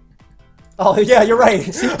 Oh, yeah, you're right.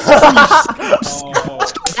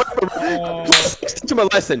 Teach him a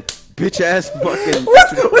lesson, bitch ass fucking.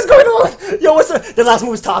 What's going on? Yo, their last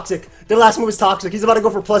move is toxic. Their last move is toxic. He's about to go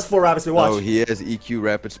for +4 rapid spin. Watch. Oh, he has EQ,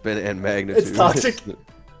 rapid spin, and magnitude. It's toxic. Get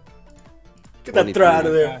that 23. threat out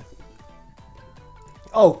of there.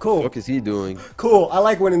 Oh, cool. What is he doing? Cool. I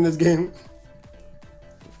like winning this game.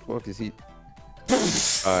 Fuck is he?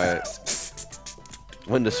 Alright.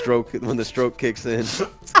 when the stroke kicks in.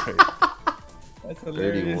 That's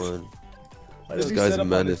hilarious. 31. This This guy's a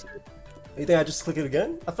menace. You think I just click it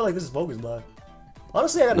again? I feel like this is focus lag.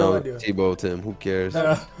 Honestly, I got no idea. T-Bow Tim, who cares?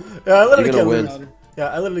 Yeah, I literally can't win. lose. Yeah,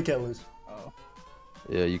 I literally can't lose. Oh.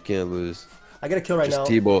 Yeah, you can't lose. I get a kill right Just now.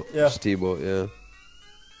 T-Bow. Yeah. Just T-Bow, yeah.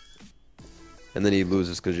 And then he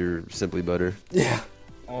loses because you're simply better. Yeah.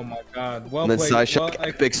 Oh my god. Well And then played. Sideshock Well,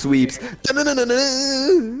 epic sweeps.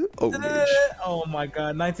 Oh, Oh my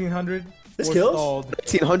god. 1900. This We're kills? stalled.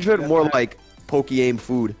 1900, more like pokeaim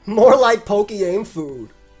food. More like pokeaim food.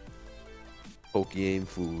 Pokeaim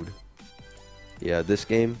food. Yeah, this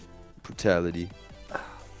game, brutality.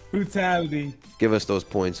 Brutality. Give us those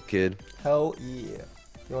points, kid. Hell yeah.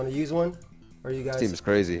 You want to use one? Or you guys? This team is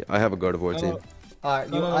crazy. I have a Gardevoir team. All right.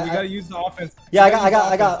 No, we gotta use the offense. Yeah, We gotta use the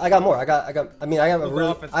offense. I got more. I mean, I have a Load the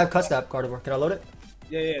really. offense. I have cut snap Gardevoir. Can I load it?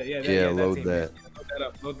 Yeah, Load team. that.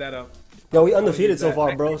 Load that up. Yo, we undefeated so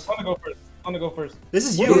far, bros. I wanna go first. This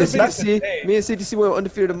is What you. do It's we not. think? Me and CTC went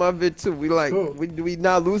undefeated in my vid too. We like, Cool. we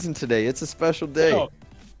not losing today. It's a special day. Yo,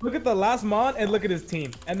 look at the last mon and look at his team,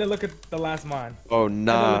 and then look at the last mon. Oh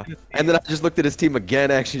nah. look at his And then I just looked at his team again,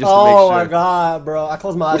 actually, just to Oh make sure. my god, bro! I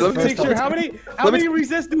closed my eyes. Let the me first make Sure. time. How many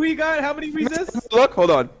resists do we got? How many resists? Look, hold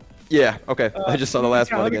on. Yeah, okay. I just saw the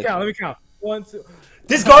last one Let me again. count. 1, 2.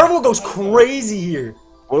 This Gardevoir goes crazy here.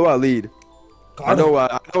 What do I lead? I know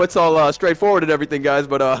it's all straightforward and everything, guys,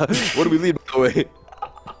 but what do we lead, by the way?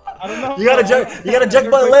 I don't know. You gotta check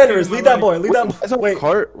button Landers. Lead that boy. Lead that boy.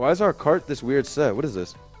 Wait, Why is our cart this weird set? What is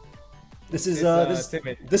this? this is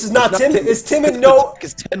timid. this is not timid. It's timid. No.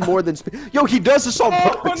 It's 10 more than speed. Yo, he does this on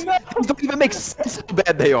purpose. no. These don't even make sense how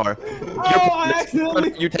bad they are. I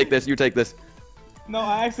accidentally. You take this. You take this. No,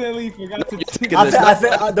 I accidentally forgot to. You're taking I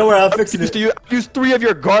this. don't worry, I'm fixing it. I've used 3 of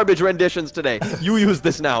your garbage renditions today. You use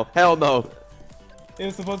this now. Hell no. It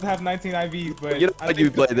was supposed to have 19 IVs, but You don't I like you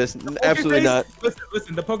think play this. the Absolutely not. Pokepaste-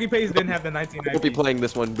 Listen, the Pokepaste didn't have the 19 I won't be IVs. playing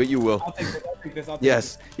this one, but you will. I'll take this.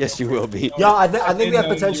 Yes, yes, you will be. Yeah, I think we have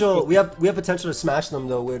know potential. you- We have potential to smash them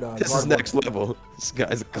though with This is Gardevoir. next level. This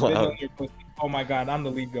guy's a clown. Oh my god, I'm the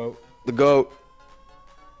lead goat. The goat.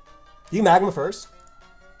 Do you magma first?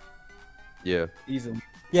 Yeah, Easily.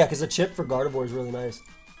 Yeah, because the chip for Gardevoir is really nice.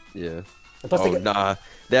 yeah. And plus Oh they get, nah,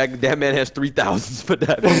 that man has 3,000s for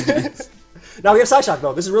that. now we have side shock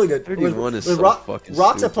though. This is really good. 31 is with so fucking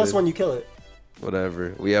rocks at plus stupid. 1, you kill it.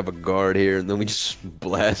 Whatever. We have a guard here, and then we just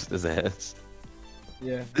blast his ass.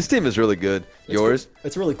 Yeah. This team is really good. Yours?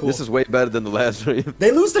 It's really cool. This is way better than the last one. They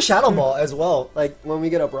lose the Shadow Ball as well. Like when we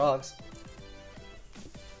get up rocks.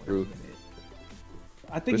 True.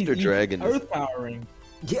 I think Mr. he's Dragon is- earth powering.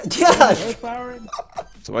 Yeah. Earth powering?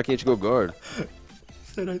 So why can't you go guard?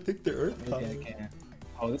 Said I think they're Earth Okay, I can.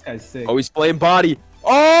 Oh, this guy's sick. Oh, he's playing body.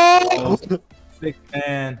 Oh! Sick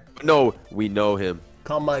man. No, we know him.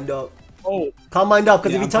 Calm mind up. Oh, Calm mind up,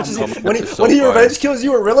 because Yeah, if he I'm touches calm it, mind when up. he It's so when he fire. revenge kills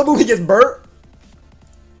you at Rillaboom, he gets burnt.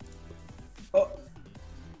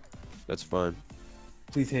 That's fine.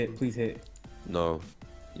 please hit. No,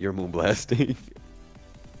 you're moon blasting.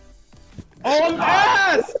 Oh,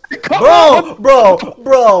 yes!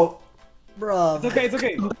 Bro. It's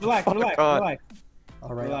okay. Relax. God.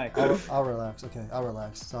 All right, Relax. I'll relax. Okay, I'll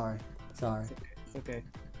relax. Sorry. It's okay.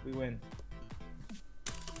 We win.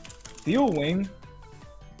 Steel Wing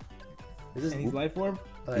Is this, and he's Life Orb.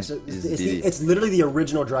 alright, so Is it's literally the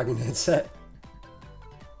original Dragon Head set.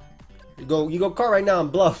 You go cart right now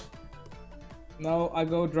and bluff. No, I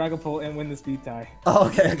go Dragapult and win the speed tie. Oh,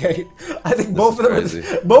 okay. I think both of crazy.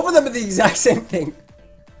 them are the exact same thing.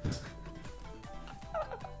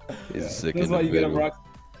 He's a sick This is why you get a individual. rock.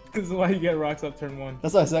 This is why you get rocks up turn 1.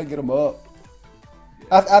 That's why I said get them up.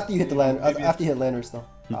 After you hit the land, Maybe- after you hit landers though,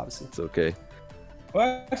 obviously. It's okay.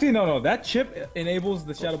 Well, actually, no. That chip enables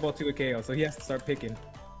the Shadow Ball to a KO, so he has to start picking.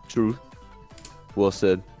 True. Well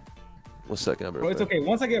said. 1 second, I'll be But right it's back. okay.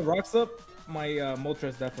 Once I get rocks up, my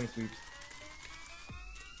Moltres definitely sweeps.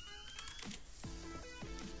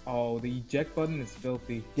 Oh, the eject button is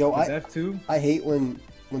filthy. Yo, His I- F2. I hate when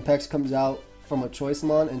Pex comes out from a choice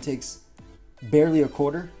mon and takes barely a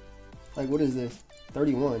quarter. Like what is this?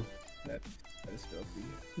 31. That is filthy.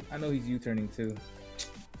 I know he's U-turning too.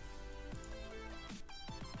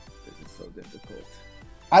 This is so difficult.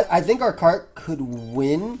 I think our cart could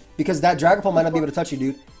win because that Dragapult might not be able to touch you,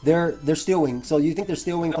 dude. They're Steel Wing. So you think they're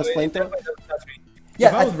Steel Wing plus It Flamethrower? definitely doesn't touch me. Yeah.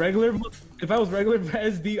 If I was regular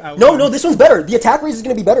SD, I would. No, this one's better. The attack raise is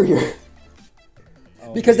gonna be better here.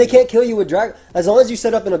 Oh, Because they can't kill you with drag as long as you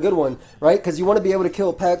set up in a good one, right? Because you want to be able to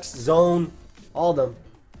kill Pex, Zone, all of them.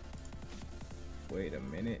 Wait a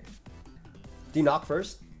minute. Do you knock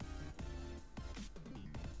first?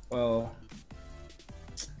 Well,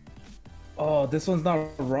 Oh, this one's not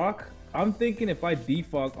rock. I'm thinking if I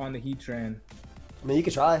defog on the Heatran. I mean, you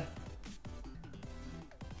could try.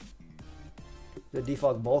 The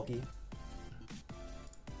defog bulky.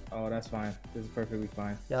 Oh, that's fine. This is perfectly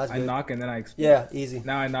fine. Yeah, that's I good. knock and then I explode. Yeah, easy.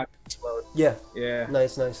 Now I knock and explode. Yeah. Yeah.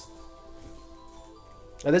 Nice, nice.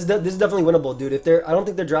 And this is definitely winnable, dude. If they're, I don't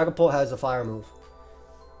think their Dragapult has a fire move.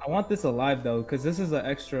 I want this alive though, because this is an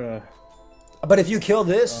extra. But if you kill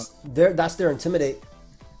this, that's their intimidate.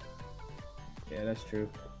 Yeah, that's true.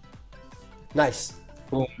 Nice.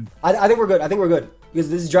 Boom. I think we're good. I think we're good. Because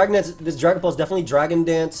this Dragapult is definitely Dragon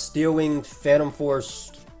Dance, Steel Wing, Phantom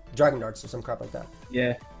Force, Dragon Darts, or some crap like that.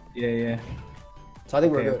 Yeah. Yeah, yeah. So I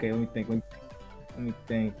think we're good. Okay, let me think. Let me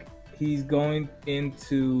think. He's going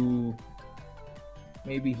into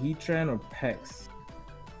maybe Heatran or Pex.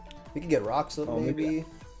 We could get rocks up, maybe.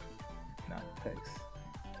 Not Pex.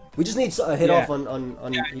 We just need a hit off on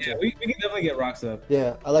Yeah, each yeah, other. we can definitely get rocks up.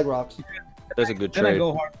 Yeah, I like rocks. That's a good Then I trade.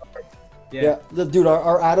 go hard. Yeah, dude,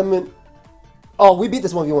 our adamant. Oh, we beat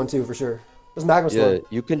this 1v1 too for sure. This Magma Yeah, Storm.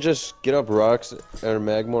 you can just get up rocks or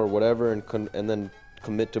magma or whatever, and then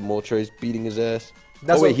commit to Moltres beating his ass.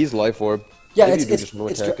 That's oh wait, what- he's life orb. Yeah, Maybe it's you do just no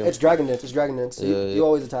attack him. it's Dragon Dance. It's Dragon Dance. So Yeah, you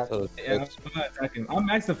always attack. So Yeah, I'm not attacking. I'm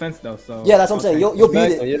max defense though, so. Yeah, that's what I'm saying. You'll beat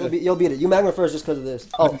Magma, it. yeah. You'll beat it. You Magma first just because of this.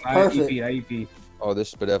 Oh, I perfect. EP. Oh, this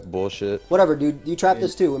spit F bullshit. Whatever, dude. You trap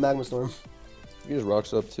this too with Magma Storm. You can just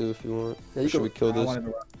rocks up too if you want. Yeah, you Should can- we kill I this? wanted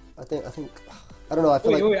to rock. I think. I don't know. I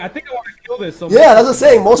feel Wait, like. wait, I think I want to kill this. So Yeah, that's what I'm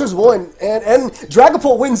saying. Moltres won, and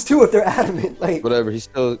Dragapult wins too if they're adamant. Like, Whatever. You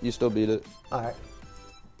still beat it. all right.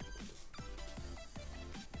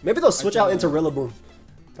 Maybe they'll switch out into Rillaboom.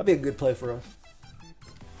 That'd be a good play for us.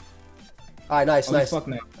 All right, nice, Oh, nice, fuck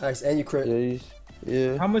now. nice, and you crit.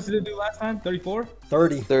 Yeah. How much did it do last time? 34?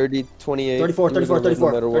 30, 30, 28. 34, 34, 34,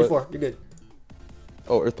 No matter what. 34. You're good.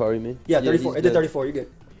 Oh, Earth Power, you mean? Yeah, 34. he's It did dead. 34. You're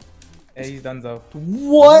good. Yeah, he's done though.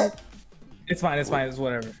 What? It's fine. It's fine. It's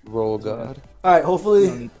whatever. Roll God. All right, We, hopefully.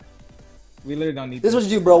 don't need, we literally don't need. This is what you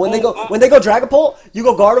do, bro. When they go Dragapult, you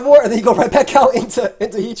go Gardevoir, and then you go right back out into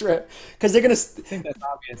Heatran, because they're gonna. I think that's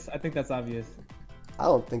obvious. I think that's obvious. I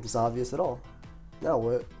don't think it's obvious at all. Now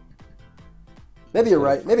what? Maybe you're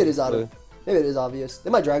right. Maybe it is obvious. Maybe it is obvious. They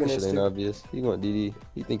might Dragon This Dance shit ain't too. obvious. He going DD.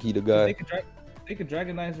 He think he the guy. They could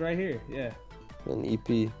Dragon Dance right here. Yeah. An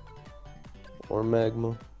EP. Or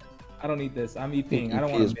Magma. I don't need this. I'm I think EPing. I don't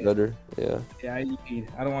EP want is to miss. better. Yeah. Yeah, I EP'd.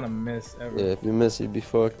 I don't want to miss ever. Yeah, if you miss, you'd be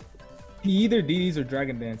fucked. He either DDs or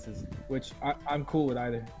Dragon Dances, which I'm cool with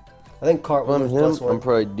either. I think Cart On wins him, plus I'm one.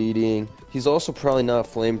 probably DDing. He's also probably not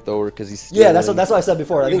Flamethrower because he's Yeah, that's stealing. what I said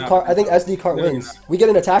before. I think SD Cart No, you're wins. not. We get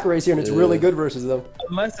an attack race here, and it's Yeah. really good versus them.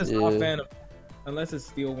 Unless it's not Yeah. Phantom. Unless it's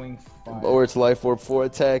Steel Wing Fire. Or it's Life Orb 4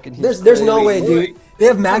 attack and he's There's no way, wait, dude. wait. They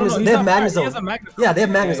have No, Magnus. he's They have not fire. Magnus He has a Zone. Magnus Yeah, they have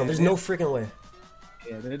Zone. Magnus Yeah, Zone. There's yeah. no freaking way.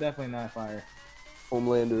 Yeah, they're definitely not fire.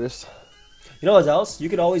 Homelanders. You know what else? You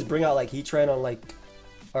could always bring out like Heatran on like,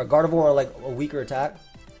 or Gardevoir on like a weaker attack,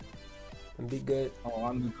 and be good. Oh,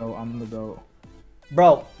 I'm the go. I'm the go.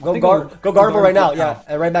 Bro, go think Gardevoir right now. Gardevoir Yeah, now.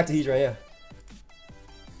 and right back to Heatran. Yeah.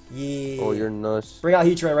 Yeah. Oh, you're nuts. Bring out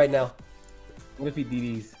Heatran right now. What if he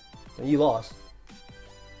DDs? And you lost.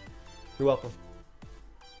 You're welcome.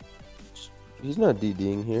 He's not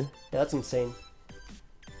DDing here. Yeah, that's insane.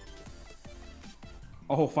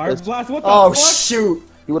 Oh, Fire That's- Blast! What the Oh fuck? shoot!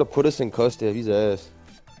 He would have put us in custody. He's ass.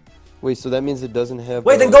 Wait, so that means it doesn't have.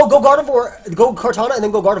 Wait, then go Gardevoir, go Kartana, and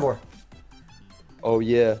then go Gardevoir, Oh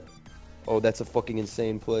yeah. Oh, that's a fucking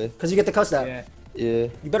insane play. cause you get the cuss that. Yeah, Yeah.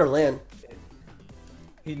 You better land.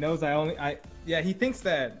 he knows Yeah, he thinks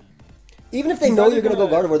that. Even if they He's know not you're gonna go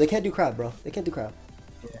gonna- Gardevoir, they can't do crap, bro. They can't do crap.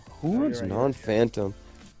 Who No, runs you're right. non-phantom?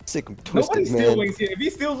 Sick Nobody twisted Steel man. Wings here. If he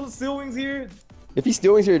steals Steel Wings here, If he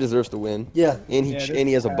steals here, he deserves to win. Yeah. And Yeah, this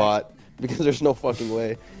he has a guy- bot because there's no fucking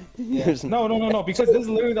way. There's no, because this is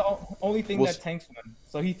literally the only thing Well, that tanks win.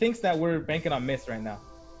 So he thinks that we're banking on miss right now.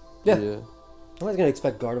 Yeah. Yeah. Nobody's gonna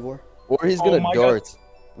expect Gardevoir. Or he's Oh gonna my God. dart.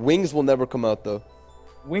 Wings will never come out though.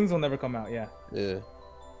 Wings will never come out. Yeah. Yeah.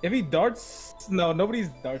 If he darts, no, nobody's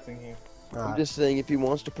darting here. I'm just saying if he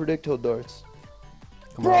wants to predict, he'll darts.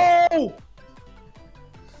 Come on. Bro!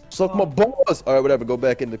 Suck my balls. All right, whatever. Go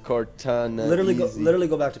back into Kartana. Literally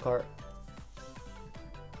go back to cart.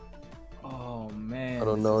 Oh man. I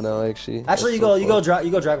don't know now actually. Actually, That's you so go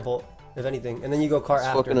fun. Dragapult, if anything, and then you go cart It's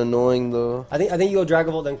after. fucking annoying though. I think you go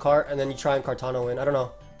Dragapult then cart, and then you try and Kartana win. I don't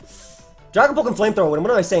know. Dragapult can flamethrower win.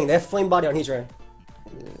 What am I saying? They have flame body on Heatran.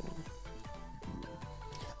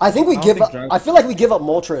 I think we I don't give think up. Drag- I feel like we give up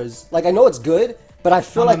Moltres. Like I know it's good, but I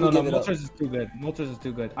feel like we give it up. Moltres is too good. Moltres is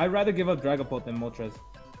too good. I'd rather give up Dragapult than Moltres.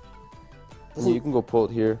 You can go pull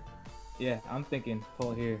it here. Yeah, I'm thinking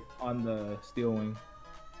pull here on the Steel Wing.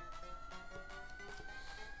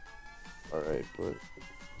 Alright, but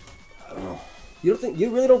I don't know. You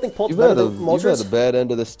really don't think Polt's you've better had, than you've had Moltres? the bad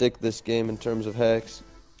end of the stick this game in terms of hacks.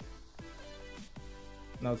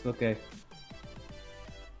 No, it's okay.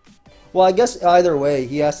 Well, I guess either way,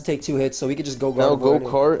 he has to take 2 hits, so he could just go Now Gardevoir. go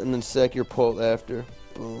anyway. cart and then sack your Polt after.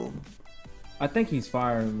 Boom. I think he's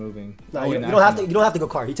fire and moving. No, Oh, you wait, don't have to. You don't have to go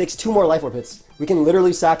cart. He takes 2 more Life Orb hits. We can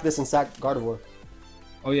literally sack this and sack Gardevoir.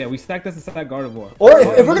 Oh yeah, we stacked this inside Gardevoir. Or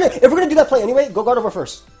if we're gonna do that play anyway, go Gardevoir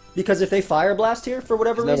first. Because if they Fire Blast here for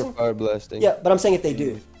whatever He's reason, never fire blasting. yeah. But I'm saying if they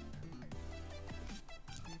do,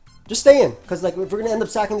 just stay in. Because like if we're gonna end up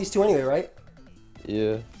sacking these 2 anyway, right?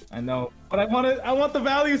 Yeah. I know, but I want the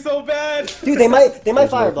value so bad. Dude, they might There's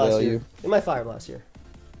Fire no Blast value. here. They might Fire Blast here.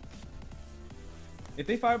 If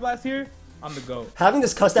they fire blast here, I'm the GOAT. Having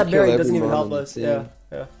this Custap kill Berry every doesn't even mon help on the us. team. Yeah,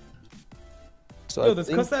 yeah. So Yo, I does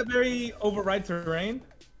think... Custap Berry override terrain?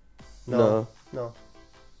 No, no.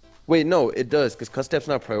 Wait, no, it does, because Custap's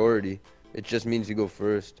not priority. It just means you go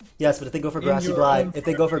first. Yes, but if they go for In Grassy your Glide, own if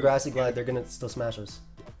they go for priority. Grassy Glide, they're gonna still smash us.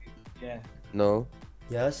 Yeah. No.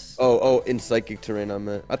 Yes. Oh, in psychic terrain I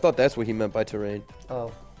meant. I thought that's what he meant by terrain.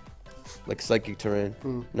 Oh. Like psychic terrain.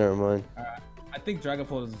 Hmm. Never mind. I think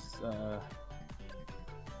Dragapult is.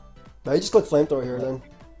 No, you just click Flamethrower here then.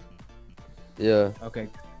 Yeah. Okay.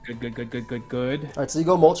 Good. Alright, so you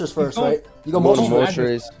go Moltres first, going- right? You go Go to Moltres first.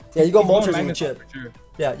 Moltres, Yeah, you go He's going Moltres and you Magneton chip. for sure.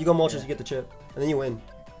 Yeah, you go Moltres, you get the chip. And then you win.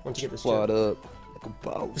 Once you get this plot chip. up. Like a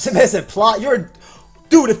boss. This man said plot.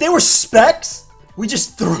 Dude, if they were specs, we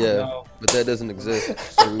just threw. Yeah, No. but that doesn't exist,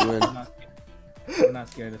 so we win. I'm not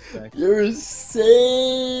scared of specs. You're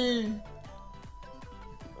insane.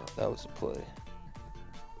 That was a play.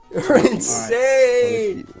 You're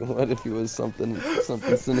insane. What if he was something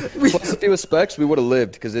cynical? Plus, if he was specs, we would have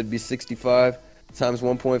lived, because it'd be 65 times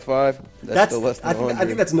 1.5. That's still less than I think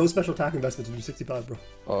 100. that's no special attack investment to do 65, bro.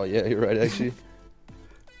 Oh, yeah, you're right, actually.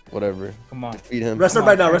 Whatever. Come on. Defeat him. Rest him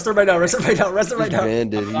right now. Rest him right now. Rest him right now. Rest him right He's now.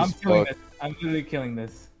 banded. I'm He's killing fucked. this. I'm literally killing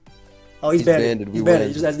this. Oh, he's He's banded. banded, He's we banded. win.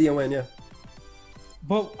 You just SD and win, yeah.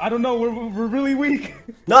 But I don't know. We're really weak.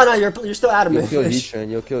 No, you're still You'll adamant. kill Heatran.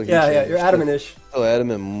 You'll kill Heatran. Yeah, you're adamant-ish. Still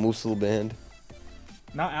adamant. Musil band.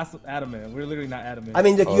 Not adamant. We're literally not adamant. I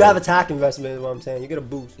mean, you Oh. have attack investment, is what I'm saying. You get a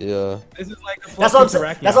boost. Yeah. this is like the That's what I'm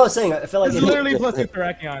saying. That's what I was saying. I feel like This is literally plus 2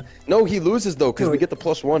 Terrakion. No, he loses, though, because we Dude. get the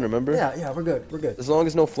 +1, remember? Yeah, we're good. We're good. As long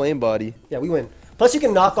as no flame body. Yeah, we win. Plus, you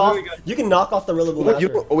can knock off. really good. You can knock off the Rillable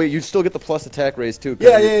Master. Oh, wait, you still get the plus attack raise, too. 'cause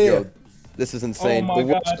Yeah. This is insane. my The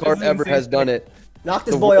God, worst this card is ever insane. has done it. Knock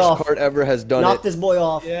this The boy worst off. card ever has done Knock it. this boy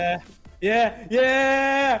off. Yeah.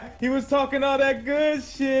 He was talking all that good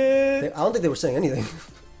shit. I don't think they were saying anything.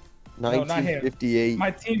 not him. 1958.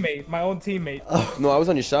 My own teammate. No, I was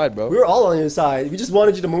on your side, bro. We were all on your side. We just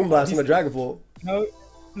wanted you to Moonblast from the Dragapult. No,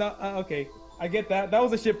 okay. I get that. That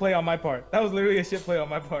was a shit play on my part. That was literally a shit play on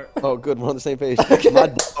my part. Oh, good. We're on the same page. My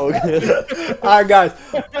dog. Alright, guys.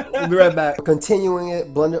 We'll be right back. Continuing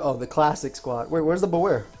it, Blunder. Oh, the classic squad. Wait, where's the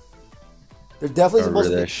Beware? There's definitely Got supposed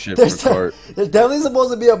rid to of be. that shit There's, for cart. there's definitely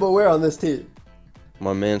supposed to be a Beware on this team.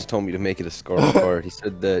 My man's told me to make it a Scarlet card. He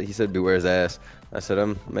said Beware's ass. I said,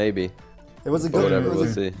 maybe. It was a But ghost. whatever, we'll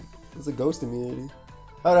It see. was a ghost immunity.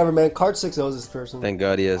 Whatever, man. Cart 6-0 this person. Thank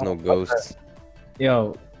God he has no ghosts.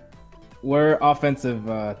 Yo, we're offensive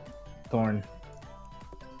Thorn.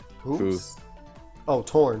 Oops. Oh,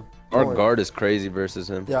 Torn. Our Torn. guard is crazy versus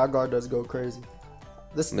him. Yeah, our guard does go crazy.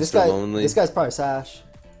 This Mr. guy. Lonely. This guy's probably Sash.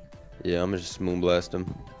 Yeah, I'm gonna just moonblast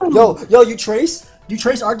him. Yo, you trace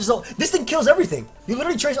Artizolt. This thing kills everything. You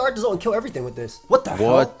literally trace Artizolt and kill everything with this. What the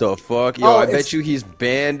hell? What the fuck? Yo, Oh, I it's- bet you he's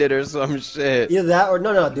banded or some shit. Either that or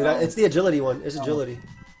no, dude. It's the agility one. It's agility.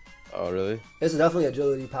 Oh, really? It's definitely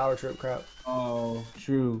agility power trip crap. Oh,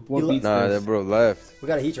 true. You What beats Nah, this? that bro left. We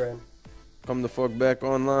got a Heatran. Come the fuck back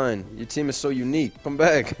online. Your team is so unique. Come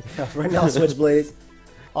back. Right now, Switchblades.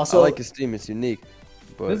 Also, I like his team. It's unique.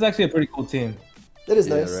 But This is actually a pretty cool team. it is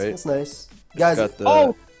Yeah, nice. right? It's nice, guys. got the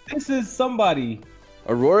Oh, this is somebody.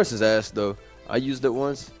 Aurora's ass though. I used it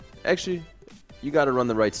once. Actually, you gotta run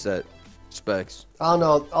the right set. Specs. I don't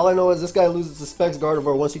know. All I know is this guy loses to Specs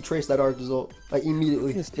Gardevoir once you trace that Artizolt. Like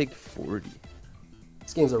immediately. Let's take 40.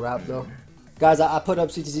 This game's a wrap though. Guys, I put up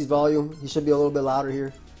CTC's volume. He should be a little bit louder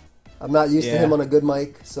here. I'm not used to him on a good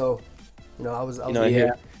mic, so you know I was. You're not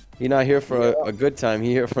here. You're not here for a good time.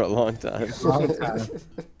 You're here for a long time. Long time.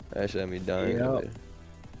 That should have me dying. Yeah. over there.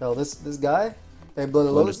 No, this guy. Hey,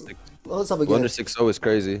 Blunder, Blunder load us up again. Blunder 6-0 is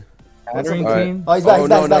crazy. Battering Alright. team. Oh, he's back. Oh, He's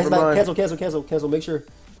no, back. He's never back. mind. Cancel. Make sure.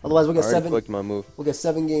 Otherwise, we'll I get already 7. clicked my move. We'll get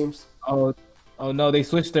 7 games. Oh no, they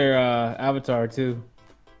switched their avatar too.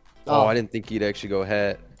 Oh, I didn't think he'd actually go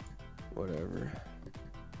hat. Whatever.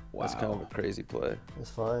 Wow. That's kind of a crazy play. It's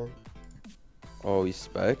fine. Oh, he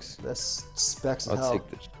specs. That's specs as I'll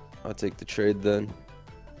hell. take the trade then.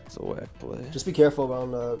 It's a whack play. Just be careful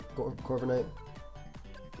around Corviknight.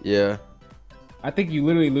 Yeah. I think you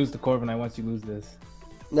literally lose the Corviknight once you lose this.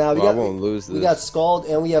 Now I won't lose this. We got Scald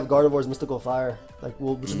and we have Gardevoir's Mystical Fire. Like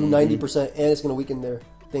we should do 90%, and it's gonna weaken their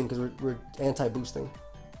thing because we're anti-boosting.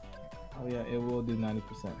 Oh yeah, it will do 90%.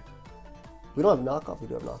 We don't have knockoff. We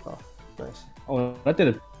do have knockoff. Nice. Oh, that did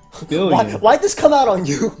a billion. Why'd this come out on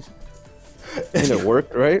you? And it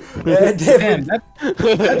worked, right? Yeah, it did. Damn,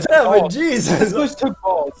 Damn, oh, Jesus. that switch took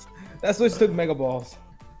balls. That switch took Mega Balls.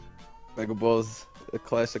 Mega Ball's a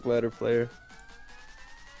classic ladder player.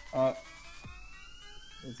 What's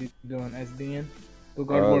he doing? SDing? Go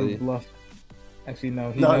Gardevoir bluff. Actually,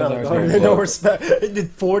 no. He No respect. It did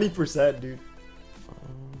 40%, dude.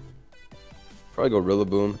 Probably go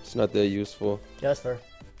Rillaboom. It's not that useful. Yeah, that's fair.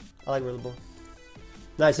 I like Rillaboom.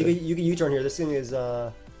 Nice. You can U-turn here. This thing is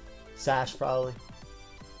Sash probably.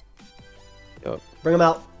 Yup. Bring him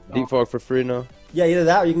out. Defog for free now. Yeah, either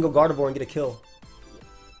that or you can go Gardevoir and get a kill.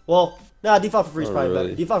 Well, nah, default for free is probably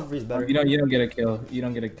better. Default for free is better. You don't get a kill. You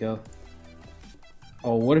don't get a kill.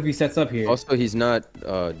 Oh, what if he sets up here? Also, he's not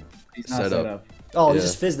set up. Oh, he's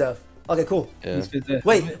just Fizz Def. Okay, cool. Yeah.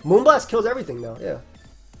 Wait, Moonblast kills everything now. Yeah.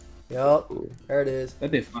 Yup. There it is.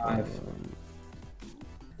 That did 5.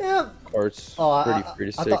 Yeah. Carts.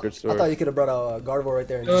 Pretty I sacred story. I thought you could have brought a Gardevoir right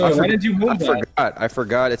there. And Why did you move that? I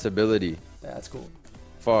forgot its ability. Yeah, that's cool.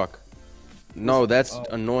 Fuck. No, that's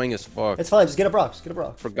annoying as fuck. It's fine. Just get a Brock. Just get a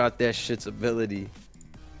Brock. Forgot that shit's ability.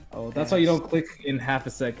 Oh, that's why you don't click in half a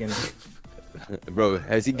second. Bro,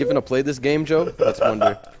 has he given a play this game, Joe? Let's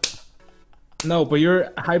wonder. No, but you're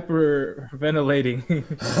hyperventilating.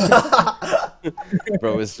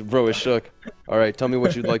 Bro is shook. All right, tell me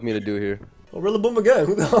what you'd like me to do here. Well, Rillaboom again.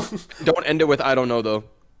 Who the hell? Don't end it with I don't know though.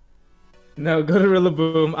 No, go to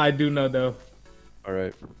Rillaboom. I do know though. All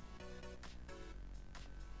right.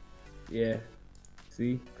 Yeah.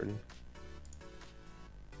 See?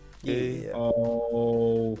 Yeah.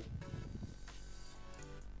 Oh.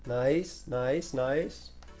 Nice.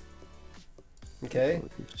 Okay.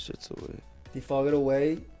 Shit's away. Defog it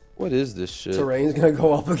away. What is this shit? Terrain's gonna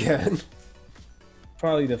go up again.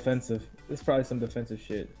 Probably defensive. It's probably some defensive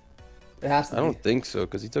shit. It has to I be. don't think so,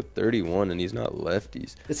 because he took 31 and he's not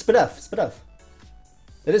lefties. It's Spidef.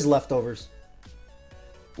 It is leftovers.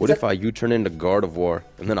 What if I U-turn into Gardevoir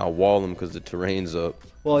and then I wall him because the terrain's up?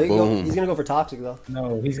 Well, Boom. he's gonna go for Toxic though.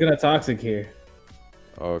 No, he's gonna Toxic here.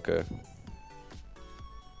 Oh, okay.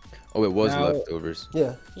 Oh, it was Now- leftovers.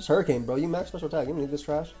 Yeah, just Hurricane, bro. You max special attack. You don't need this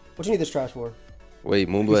trash. What you need this trash for? Wait,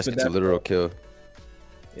 Moonblast He's gets a literal kill.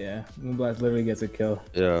 Yeah, Moonblast literally gets a kill.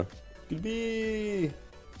 Yeah. Could be.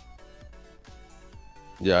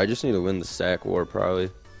 Yeah, I just need to win the sack war, probably.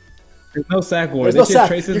 There's no sack war. There's no This shit sack.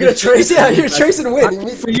 traces You're gonna the trace. shit. Yeah, you're tracing and win.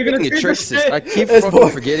 You're gonna It trace traces. the shit. I keep It's fucking boy-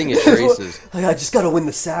 forgetting it it's boy- traces. Like, I just gotta win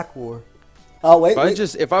the sack war. Oh wait,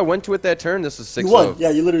 If I went to it that turn, this is 6-0. you won. Yeah,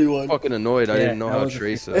 you literally won. Fucking annoyed. I Yeah, didn't know that how to was a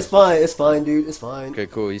trace It's it. fine. It's fine, dude. It's fine. Okay,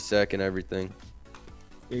 cool. He's sacking everything.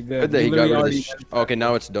 You're Good good. that he You got literally rid of this. Okay,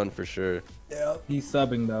 now it's done for sure. Yeah. He's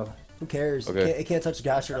subbing though. Who cares? Okay. It can't touch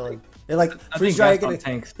Gastrodon. It like I freeze think dry. Gaston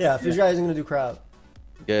tanks. Yeah, freeze dry isn't gonna do crap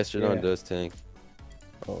Gastrodon Yeah. does tank.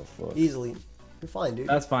 Oh, fuck. easily. You're fine, dude.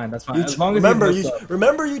 That's fine. That's fine. You As long as he's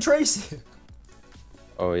remember you trace it.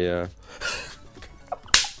 Oh, yeah.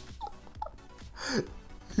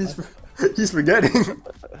 He's forgetting.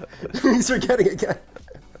 He's forgetting again.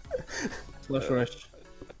 Flush rush.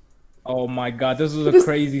 Oh my god, this was a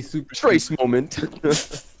crazy super Trace moment.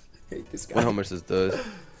 Hate this Wonder how guy. much this does.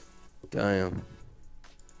 Damn.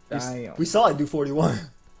 Damn. We saw it do 41.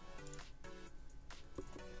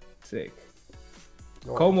 Sick.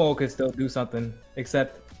 Como could still do something,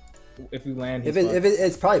 except if we land. If He's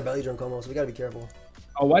it's probably belly drum Como, so we gotta be careful.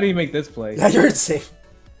 oh, why did he make this play? Yeah, you're insane.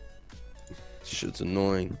 Shit's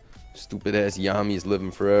annoying. Stupid ass Yami's living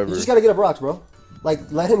forever. You just gotta get up rocks, bro. Like,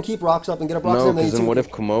 let him keep rocks up and get up rocks No, in. because then what if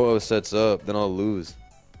Komodo sets up? Then I'll lose.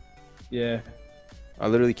 Yeah. I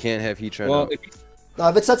literally can't have Heatran Well, up.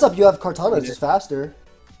 if it sets up, you have Kartana, it's just faster.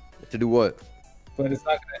 To do what? but it's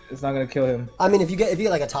not gonna kill him. I mean, if you get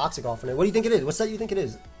like a toxic off on it, what do you think it is? What set you think it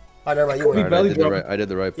is? Alright, never mind, you win. Alright. belly I did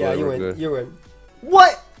the right play. Yeah, you We're win. good. You win.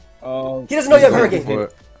 What? Oh. He doesn't know you have He's Hurricane. going for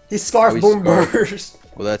it. He's Scarf Oh, he's Boom Scarf. Burst.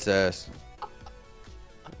 Well, that's ass.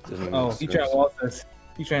 Doesn't make Oh, sense. he trying to waltz this.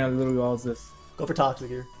 He trying to literally waltz this. Go for toxic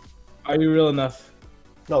here. Are you real enough?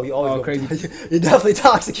 No, you always Oh, go crazy. You're definitely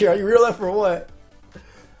toxic here. Are you real enough for what?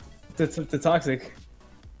 To toxic.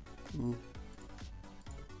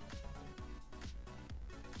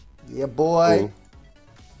 Yeah, boy. Cool.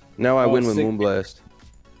 Now I Oh, win with sick. Moonblast.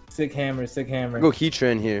 Sick hammer. Sick hammer. Go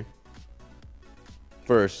Heatran here.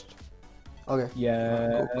 first. Okay.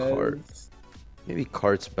 Yeah. Go cart. Maybe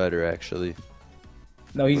cart's better actually.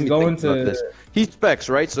 No, he's Let me going think about to. this. He specs,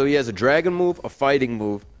 right? So he has a dragon move, a fighting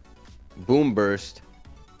move, boom burst.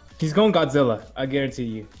 He's going Godzilla. I guarantee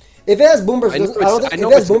you. If it has boom burst, I know I don't think I if know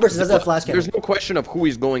it has it's boom burst, it doesn't have Godzilla. flash cannon. There's no question of who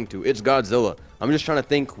he's going to. It's Godzilla. I'm just trying to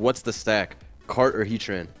think what's the stack. Cart or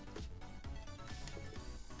Heatran?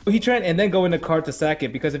 He tried and then go into cart to sack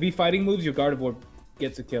it because if he fighting moves, your Gardevoir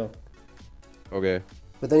gets a kill. Okay.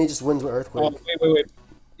 But then he just wins with Earthquake. Oh, wait.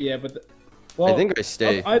 Yeah, but well, I think I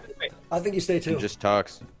stay. Wait. I think you stay too. And just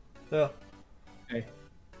talks. Yeah. Okay.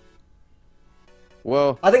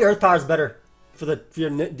 Well, I think Earth Power is better for the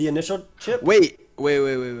initial chip. wait.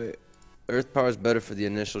 Earth power is better for the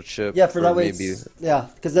initial chip. Yeah, for that way. maybe. Yeah,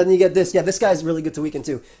 because then you get this. Yeah, this guy's really good to weaken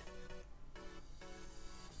too.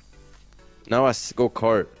 Now go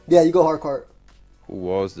cart. Yeah, you go hard cart. Who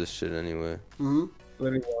walls this shit anyway? Mm-hmm.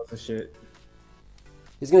 Literally was the shit.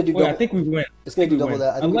 He's gonna do. Wait, double, I think we win. it's gonna do double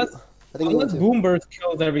that. I think Unless Boom Burst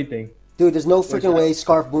kills everything. Dude, there's no freaking way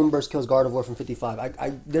Scarf Boom Burst kills Gardevoir from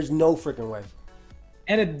 55. There's no freaking way.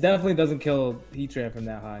 And it definitely doesn't kill Heatran from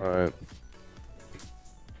that high. All right.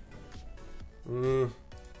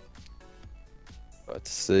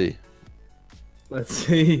 Let's see. Let's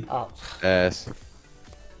see. Oh. Ass.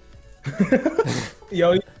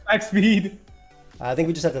 Yo, back speed. I think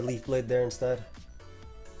we just have to Leaf Blade there instead.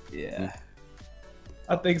 Yeah.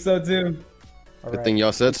 I think so too. All Good right. thing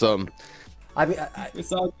y'all said something. I mean,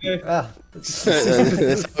 It's all good. That's how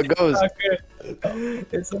it goes. It's all good.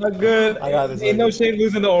 It's all good. I got this, Ain't no shame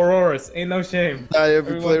losing to Auroras. Ain't no shame. Not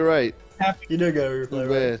every play right. you did get a Too replay,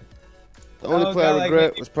 right? bad. The only Oh, play God, I like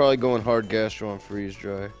regret me. was probably going hard Gastro on freeze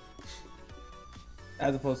dry.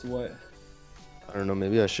 As opposed to what? I don't know.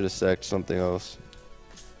 Maybe I should have sacked something else,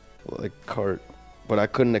 like cart. But I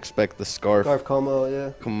couldn't expect the scarf Scarf Como,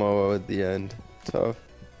 yeah. Komodo at the end. Tough.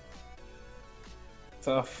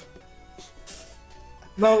 Tough.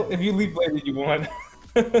 No, if you leave bladed, you won.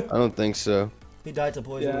 I don't think so. He died to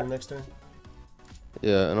poison Yeah. the next turn.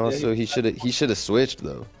 Yeah, and also he should have switched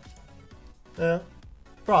though. Yeah,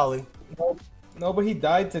 probably. No, but he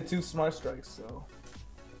died to 2 smart strikes, so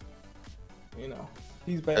you know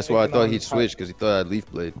he's better. That's why I thought he'd switch because he thought I'd leaf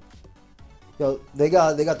blade. Yo, they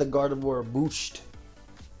got the Gardevoir boost.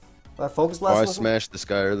 I focus Oh, blast. I on him? smashed this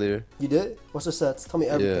guy earlier. You did? What's the sets? Tell me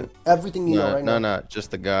everything. Everything you know right now. Nah,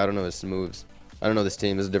 just the guy. I don't know his moves. I don't know this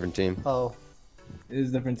team. This is a different team. Oh, It is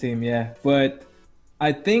a different team, yeah. But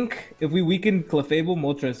I think if we weaken Clefable,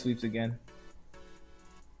 Moltres sweeps again.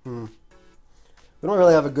 we don't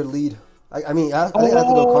really have a good lead. I mean, I think I have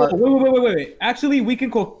to go cart. Wait. Actually, we can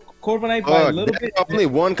Corviknight by a little bit. Only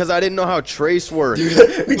one because I didn't know how Trace worked.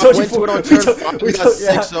 We told you went to it on we turn told- 5. we We told- got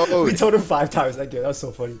yeah, 6-0. we told him 5 times. That was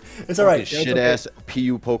so funny. It's all right. Shit ass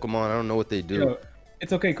PU Pokemon. I don't know what they do. Yo,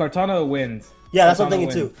 it's okay. Cartana wins. Yeah, that's what I'm Cartana thinking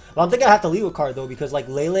wins. too. But I'm thinking I have to lead with cart though because like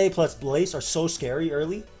Lele plus Blaze are so scary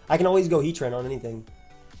early. I can always go Heatran on anything.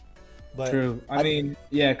 But True. I mean,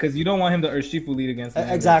 yeah, because you don't want him to Urshifu lead against him.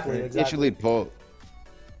 exactly, You should exactly. lead Paul.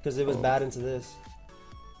 Because it was bad into this.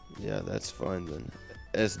 Yeah, that's fine then.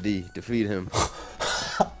 SD, defeat him.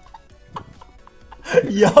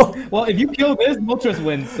 Yo, Well, if you kill this, Moltres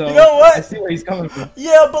wins. So You know what? I see where he's coming from.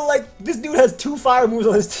 yeah, but like this dude has 2 fire moves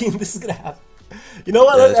on his team. This is gonna happen. You know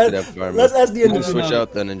what? Yeah, let's that's good. let's SD You into can No. switch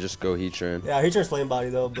out then and just go Heatran. Yeah, Heatran's flame body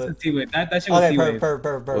though, but T-Wave. That shit was okay, T-Wave.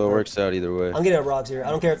 Well, it works out either way. I'm getting at rocks here. I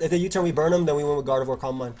don't care if they U-turn we burn them, then we win with Gardevoir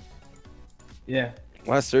Calm Mind. Yeah.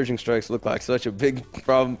 Why surging strikes look like such a big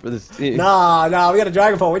problem for this team? Nah, we got a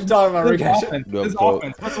Dragon Ball. What you talking about, This Rikash? offense. Go This Paul.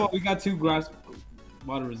 offense. First of all, we got 2 grass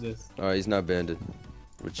water resist. Alright, he's not banded.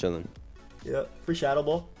 We're chilling. Yeah, free Shadow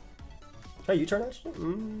Ball. Try U-turn actually.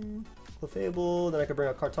 Clefable. Then I could bring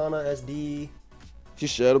out Kartana, SD. If you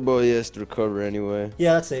Shadow Ball, he has to recover anyway.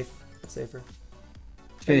 Yeah, that's safe. That's safer.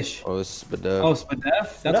 Fish. Oh, it's Spadef. Oh,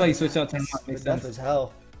 Spadef? That's why he switched out to Makes Death sense. is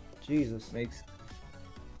hell. Jesus. Makes.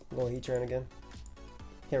 I'm going Heatran again.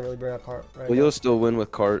 Can't really bring out Cart right Well, now. you'll still win with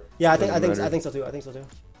Cart. Yeah, I Doesn't think matter. so too. I think so too.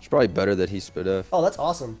 It's probably better that he's Spadef. Oh, that's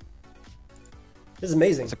awesome. This is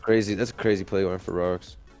amazing. That's a crazy play going for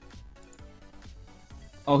rocks.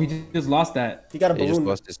 Oh, he just lost that. He got a He just balloon.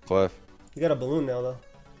 lost his clef. He got a balloon now though.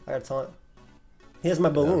 I got a taunt. He has my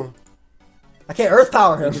balloon. I can't Earth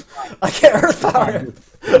Power him. I can't Earth Power him.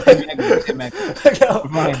 I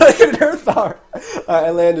can't Earth Power. Alright, I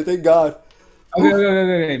landed. Thank God.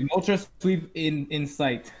 Okay. Moltres sweep in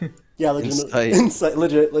sight. Yeah, legit. Insight. Insight.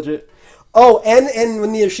 Legit. Oh, and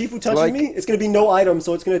when the Urshifu touches Like- me, it's gonna be no item,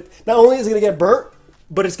 so it's gonna not only is it gonna get burnt,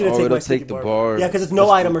 But it's gonna Oh, take it'll my take sticky the bar. bar. Yeah, because it's no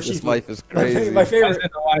item or This sheep. life is crazy. My Why is favorite.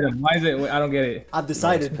 it no item? Why is it? I don't get it. I've No, it's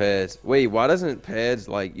decided. pads. Wait, why doesn't pads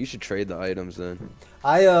like? You should trade the items then.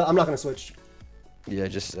 I'm not gonna switch. Yeah,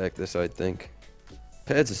 just sack this. I think.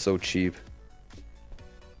 Pads is so cheap.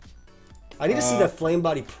 I need to see that flame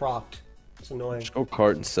body procced. It's annoying. Just go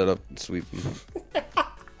cart and set up and sweep them.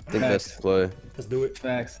 I think that's the play. Let's do it.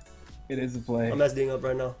 Facts. It is a play. I'm SDing up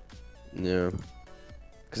right now. Yeah.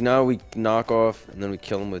 Because now we knock off and then we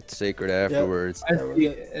kill him with Sacred afterwards.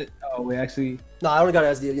 Oh, wait, actually. No, I only got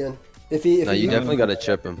SD again. If he No, you definitely got to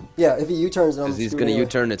chip him. yeah, if he U-turns, I'm Because he's screwing going to away.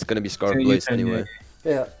 U-turn, it's going to be Scarf Yeah, Blaze U-turn, anyway.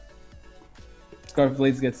 Yeah, Scarf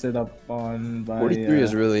Blades get set up on by. 43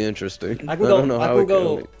 is really interesting. I can don't know how it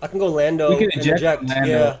can. I can go Lando. We can and eject Lando.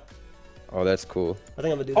 Yeah, Oh, that's cool. I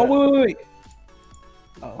think I'm gonna do that. Oh, wait.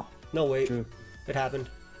 Oh, No, wait. true. It happened.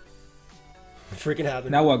 It freaking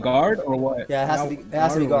happened. Now what, guard or what? Yeah, it has Now to be. It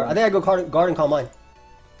has to be or guard. I what? think I go guard and call mine.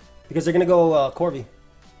 Because they're gonna go Corvi.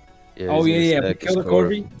 Yeah, Oh, he's yeah, gonna yeah. stack Kill the his core.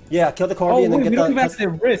 Corby. Yeah, kill the Corvi Oh, and then wait, get we the. don't even have to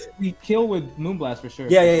risk. We kill with Moonblast for sure.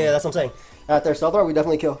 Yeah, that's what I'm saying. At their stealth art, we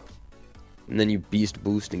definitely kill. And then you beast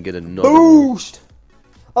boost and get another one. Boost!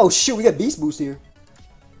 Oh shoot, we got beast boost here.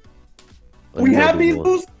 We have Another these one.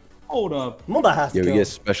 boosts? Hold up. Mobile has to Yeah, we kill. get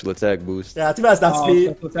special attack boost. Yeah, too bad it's not Oh,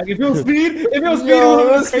 speed. special attack. If it was speed,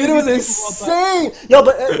 Yo, speed was insane. insane. Yo,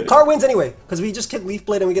 but car wins anyway because we just kick Leaf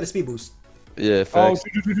Blade and we get a speed boost. Yeah, Oh, facts.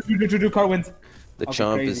 car wins. The okay,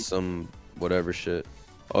 chomp crazy. is some whatever shit.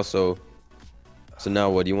 Also, so now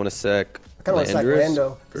what? Do you want to sack I kind of want to sack Landorus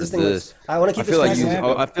Lando. or This thing this? looks. I want to I keep feel like this you. fast.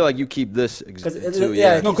 Lando. I feel like you keep this 'Cause it- too.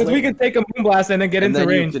 yeah, Yeah. No, because we can take a Moonblast and then get And into then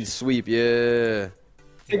range. you can sweep. Yeah.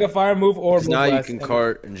 Take a fire move or 'Cause now you Moonblast can and-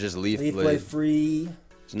 cart and just leaf Leaf Blade blade. free.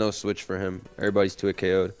 There's no switch for him. Everybody's 2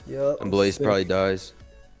 KO'd. Yep. And Blaze sick. probably dies.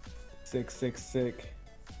 Sick.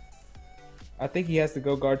 I think he has to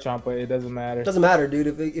go guard chomp, but it doesn't matter. Doesn't matter,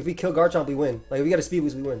 dude. If we kill Garchomp, we win. Like if we get a speed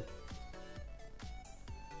boost, we win.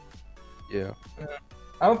 Yeah.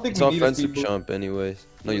 I don't think It's we need a offensive speed boost. chomp anyways.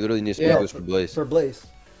 No, you literally need a speed Yeah. boost for Blaze. For Blaze.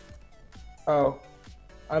 Oh,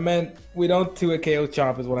 I meant we don't 2 KO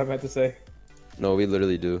chomp is what I meant to say. No, we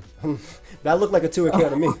literally do. That looked like a 2 KO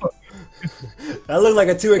to me. That looked like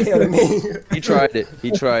a 2 KO to me. He tried it.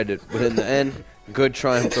 He tried it. But in the end, good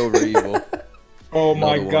triumphed over evil. Oh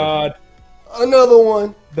my Another one. god, Another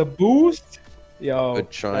one. the boost, yo.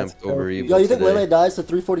 Good triumph that's over filthy. evil. Yo, you think today. Lele dies to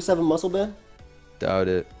 347 muscle band? Doubt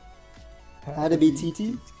it. Had to be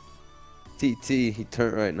TT. TT, he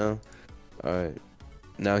turned right now. Alright.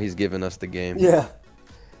 Now he's giving us the game. Yeah.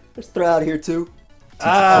 Let's throw out here too. Oh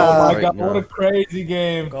my right god, now. what a crazy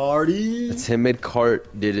game. Guardy. The timid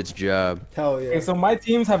cart did its job. Hell yeah. Okay, so my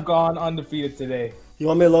teams have gone undefeated today. You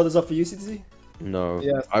want me to load this up for you, CTC? No.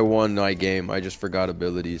 Yes. I won my game. I just forgot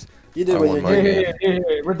abilities. You did I win won your my game. game.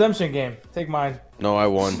 Here. Redemption game. Take mine. No, I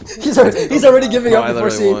won. He's already giving No, up I before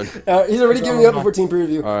seeing. literally He's already giving up before team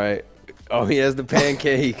preview. Alright. Oh, he has the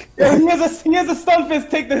pancake. Yeah, he has a stun fist.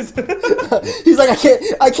 Take this. He's like,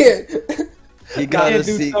 I can't. He got can't us.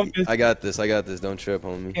 do See, something. I got this. Don't trip,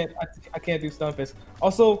 homie. I can't do stun fist.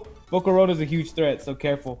 Also, Volcarota's a huge threat, so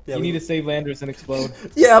careful. Yeah, you we- need to save Landorus and explode.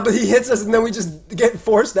 Yeah, but he hits us and then we just get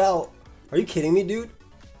forced out. Are you kidding me, dude?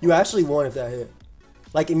 You actually won if that hit.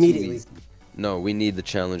 Like immediately. No, we need the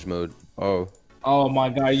challenge mode. Oh, Oh my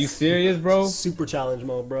god, are you serious, bro? Super challenge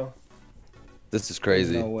mode, bro. this is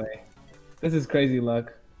crazy. No way. This is crazy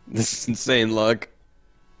luck. This is insane luck.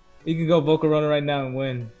 You can go Volcarona right now and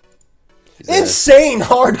win. He's ass. Insane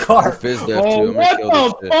hard We're card. fizz def Oh, too. I'm gonna kill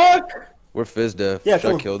what this the shit. fuck? We're fizz def. Yeah, Should kill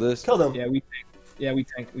I him. kill this? Kill them. Yeah, we tank. Yeah,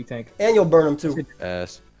 we tank. And you'll burn them too.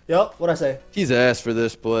 Ass. Yep, what'd I say? He's ass for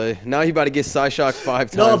this play. Now he about to get Psyshock 5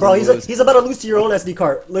 times. No, bro, and lose. he's about to lose to your own SD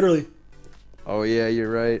card. Literally. Oh yeah, you're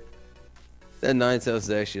right. That Ninetales is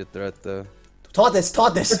actually a threat though. Taunt this.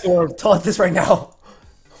 Taunt this right now.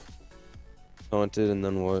 Haunted and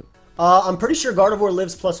then what? I'm pretty sure Gardevoir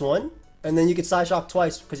lives +1, and then you can Psyshock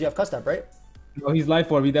twice because you have Cuss Tap, right? No, he's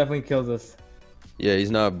life orb. He definitely kills us. Yeah, he's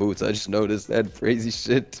not boots. I just noticed that crazy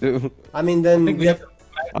shit too. I mean, then I think we have to.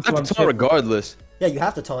 I have to taunt regardless. yeah, you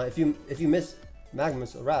have to taunt if you miss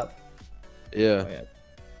Magmus or Rap. Yeah. Oh, yeah.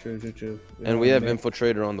 True. And we have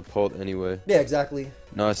Infiltrator on the Pult anyway. Yeah, exactly.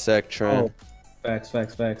 Not sack Trent. Oh,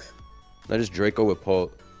 facts. Not just Draco with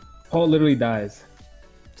Pult. Paul literally dies.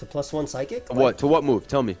 It's a +1 Psychic. What? To what move?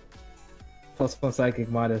 Tell me. +1 psychic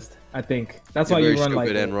modest. I think that's You're why you very run like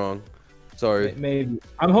stupid and that. wrong. Sorry. Maybe.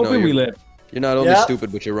 I'm hoping we you're- live. You're not only Yeah.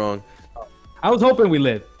 stupid, but you're wrong. I was hoping we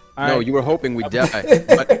live. All No, right. you were hoping we die.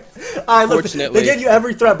 But Alright, look, Fortunately- they gave you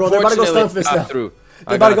every threat, bro. They're about to go fortunately, Stunfist I now. got through.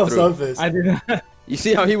 They're I about to got go through. Stunfist. I did not. You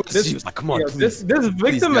see how he was like, come on, Yo, please. this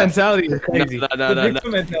victim mentality is crazy. No. The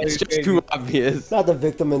victim mentality It's is just crazy. too obvious. Not the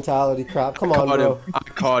victim mentality crap. Come on, bro. I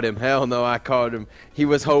caught him. Hell no, I caught him. He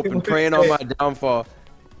was hoping, praying on my downfall.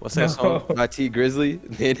 What's that song by T Grizzly?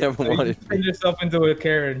 They never You wanted me. turned yourself into a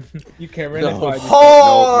Karen. You Karenified yourself.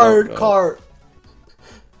 Hard No. cart.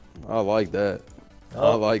 I like that.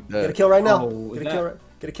 I like Get a that. kill right now. Oh,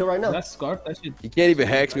 Get a kill right now. That scarf, that shit. You can't even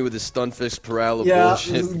hex me with this stunfish Parala Yeah,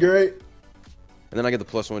 bullshit. this is great. And then I get the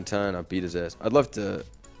 +110. I beat his ass. I'd love to.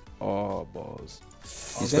 Oh balls.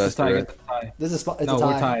 He's Get the faster, tie, right? get the tie. This is it's No, a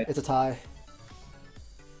we're tie. tied. It's a tie.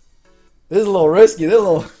 This is a little risky. This is a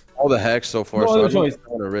little. All the hacks so far, No so other I don't choice.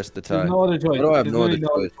 want to risk the tie. There's no other choice. Why do I have There's no other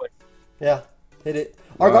literally choice? Yeah, hit it.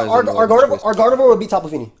 Why is there no other choice? Our Gardevoir would beat Tapu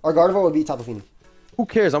Fini. Our Gardevoir would beat Tapu Fini. Who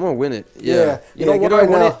cares? I'm gonna win it. Yeah, Yeah. You know get why it I right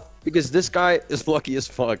won now. it? Because this guy is lucky as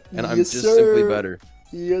fuck, and I'm Yes, just simply sir. better.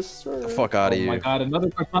 Yes, sir. The fuck out of Oh here. my god, another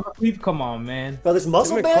Cortana sweep? Come on, man. Bro, this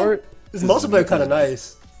muscle Ultimate band. card This is muscle band kind of the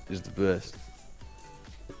nice. Is the best.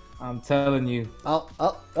 I'm telling you. Oh.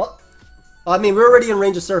 I mean, we're already in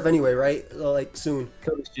range of surf anyway, right? Like soon.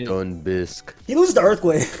 Kill this shit. Done bisque. He loses the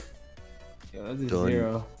earthquake. Yo, that's a Done.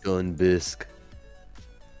 0. Done bisque.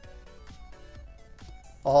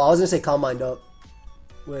 Oh, I was gonna say calm mind up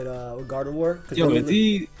with Gardevoir. Yo, is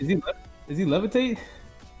he levitate?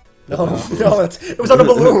 No, it was on a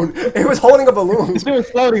balloon. It was holding a balloon. This shit was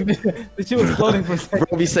floating. This shit was floating for a second.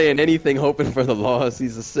 Bro, be saying anything, hoping for the loss.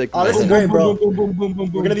 He's a sick Oh, this is man. great, bro. Boom, boom, boom, boom,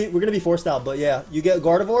 boom, We're gonna be forced out, but yeah, you get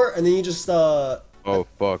Gardevoir and then you just Oh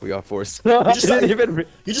fuck, we got forced. just- Didn't even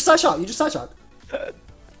you just side shot. You just side shot.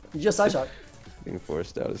 You just side shot. being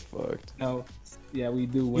forced out is fucked. No. Yeah, we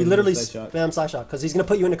do win. You literally this shot. spam side shot because he's gonna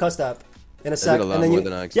put you into cuss tap in a I sec, did a lot and then more you.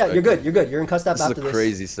 than I Yeah, you're expected. good. You're in cuss tap This is after a this.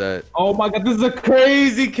 crazy set. Oh my god, this is a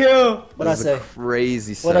crazy kill. What I This is say? a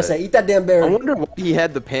crazy set. What I say? Eat that damn I berry. wonder why he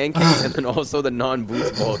had the pancake and then also the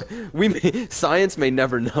non-boots ball. Science may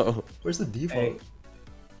never know. Where's the default? Hey,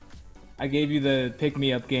 I gave you the pick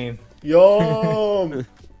me up game. Yo.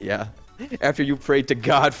 Yeah. After you prayed to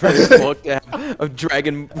God for his luck to have a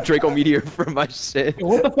Draco Meteor for my shit. Yo,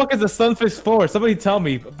 what the fuck is a sunfish for? Somebody tell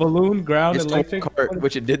me. Balloon, ground, It's electric. cart,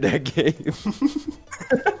 which it did that game.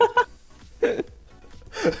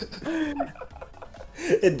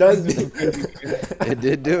 It does. It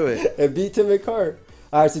did do it. It beat Timid Cart.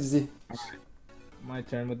 All right, CTC. My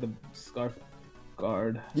turn with the scarf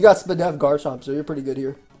guard. You got Spadef Garchomp, so you're pretty good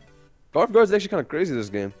here. Golf Guard's actually kind of crazy this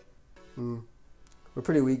game. We're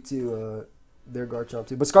pretty weak to their Garchomp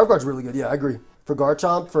too, but Scarf Guard's really good. Yeah, I agree. For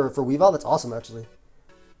Garchomp, for Weavile, that's awesome actually.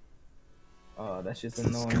 Oh, that's just This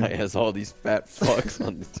annoying. guy has all these fat fucks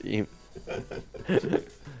on the team.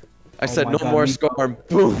 I Oh said my no God, more me- Scarm.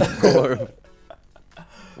 Boom. Scarm.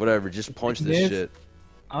 Whatever, just punch this Yes. shit.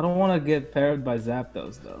 I don't want to get paired by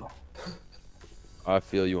Zapdos though. I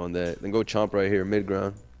feel you on that. Then go Chomp right here, mid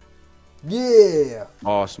ground. Yeah.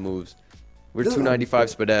 Boss moves. We're This is 295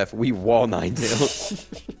 Spadef. We wall 9-tails.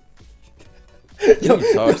 Yo,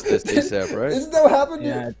 He talks this ASAP, right? Isn't that what happened?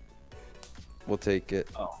 Yeah. Dude? We'll take it.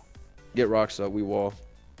 Oh. Get rocks up. We wall.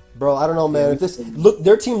 Bro, I don't know, man. If this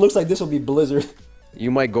their team looks like this will be Blizzard. You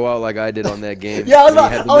might go out like I did on that game. Yeah, when he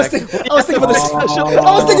had the I was mech- thinking about this.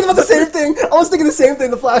 I was thinking about the same thing. I was thinking the same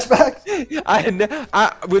thing. The flashback.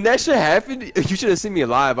 When that shit happened, you should have seen me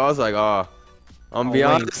live. I was like, I'm gonna be wait.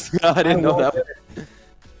 honest. I didn't know won't that.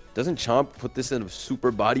 Doesn't Chomp put this in a super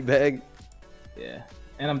body bag? Yeah.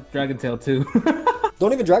 And I'm Dragon Tail too.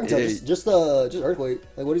 Don't even Dragon Tail. Yeah. Just Earthquake.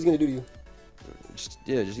 Like, what he's gonna do to you?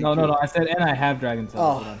 Just no. I said and I have Dragon Tail.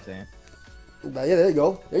 Oh. That's what I'm saying. But yeah, there you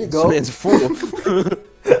go. There you This go. man's a fool. Who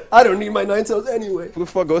I don't need my 9-tails anyway. the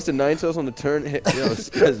fuck goes to 9-tails on the turn? Yo,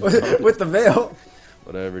 this guy's dumb. With the veil.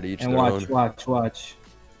 Whatever, to each And their watch. own.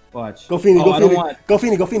 Go Feeny, Oh, go I don't Feeny. want- Go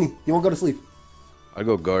Feeny, go Feeny. You won't go to sleep. I'd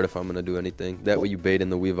go guard if I'm gonna do anything. That way you bait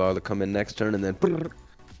in the Weavile to come in next turn and then.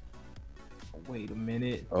 Wait a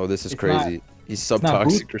minute. Oh, this is It's crazy. He's not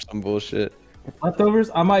subtoxic or some bullshit. Leftovers?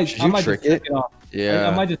 I might Should you just trick trick it? it off. Yeah.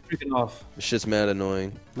 I might just trick it off. This shit's mad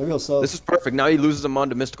annoying. Maybe he'll sub. This is perfect. Now he loses him on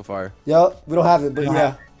to Mystical Fire. Yeah, we don't have it, but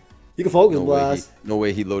yeah. You can focus blast. No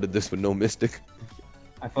way he loaded this with no Mystic.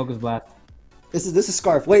 I focus blast. This is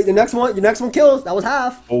Scarf. Wait, your next one kills. That was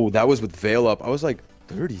half. Oh, that was with Veil up. I was like,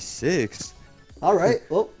 36. All right.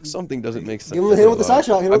 Well, Something doesn't make sense. Give him- hit him with the side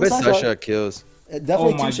shot, hit him I with the bet side side shot. shot kills.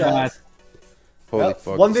 definitely Oh my two shots. Holy Yep,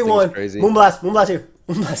 fuck. 1v1. Crazy. Moonblast here.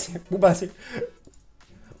 Moonblast here.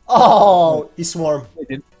 Oh, he swarm. Wait,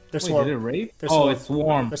 did They're swarm. it rave? They're Oh, swarm. it's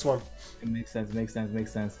swarm. They're swarm. It makes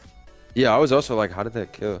sense. Yeah, I was also like, how did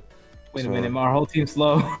that kill? Wait a Swarm. minute, our whole team's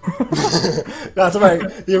slow. That's all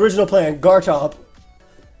right. The original plan, Garchomp.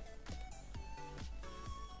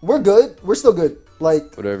 We're good. We're still good.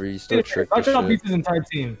 Like, whatever. You still trick the Rock up shit. beats his entire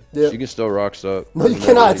team. yeah. She can still rocks up. No, you Isn't that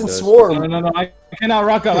cannot. what It's he in does? Swarm. No, I cannot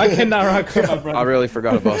rock up. I cannot rock up, my brother. I really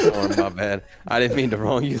forgot about Swarm. My bad. I didn't mean to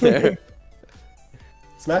wrong you there.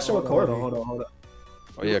 Smash him with Corvi. Hold on.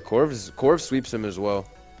 Oh yeah, Corv sweeps him as well,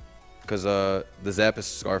 cause the Zap is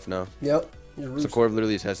Scarf now. Yep. So Corv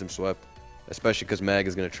literally has him swept, especially cause Mag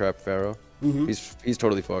is gonna trap Pharaoh. He's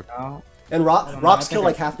totally fucked. No. And Rocks kill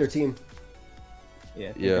like half their team.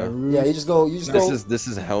 Yeah. Yeah. Yeah, you just go. This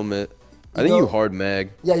is Helmet. I think you hard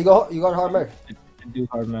Mag. Yeah, you got hard mag. Do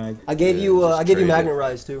hard mag. I gave Yeah, you just trade Magnet it.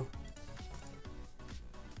 Rise too.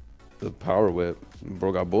 The Power Whip.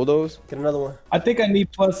 Bro got Bulldoze. Get another one. I think I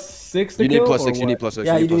need +6 to You need kill, plus or 6. You what? need plus 6.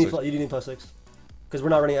 Yeah, you do plus need 6. you do need +6. Because we're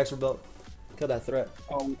not running extra belt. Kill that threat.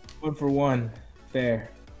 Oh, 1 for 1. Fair.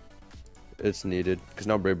 It's needed, cause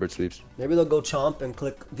now Brave Bird sweeps. Maybe they'll go chomp and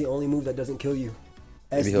click the only move that doesn't kill you.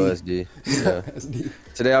 Maybe he'll SD. Yeah. SD.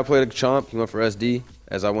 Today I played a Chomp. He went for SD.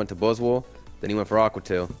 As I went to Buzzwole, then he went for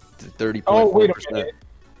Aquatail. 30.4%. Oh, wait a minute.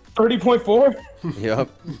 30.4? Yup,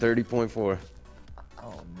 30.4.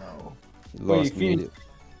 Oh, no. Lost Feeny. immediate.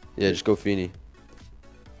 Yeah, just go Feeny.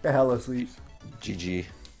 Hella sweet. GG.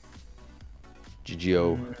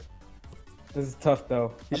 GGO. This is tough,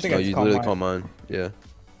 though. I think No, I you just call literally mine. call mine. Yeah.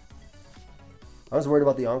 I was worried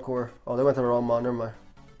about the Encore. Oh, they went to the wrong mod. Never mind.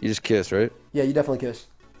 You just kiss, right? Yeah, you definitely kiss.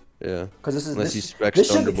 Yeah. Because this is Unless you this, spec this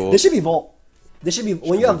should be Thunderbolt. this should be Volt. This should be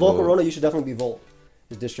when you have be Volt. Volcarona, you should definitely be Volt.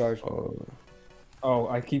 Is discharge. Oh,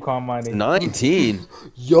 I keep calling mine. 19.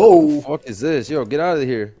 Yo, Fuck is this? Yo, get out of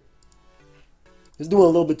here. it's doing a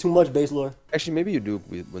little bit too much base lore. Actually, maybe you do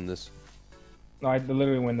win this. No, I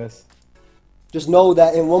literally win this. Just know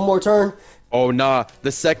that in one more turn, Oh nah.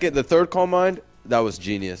 The third Call Mind, that was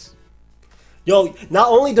genius. yo, not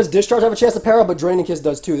only does discharge have a chance to pair up, but draining kiss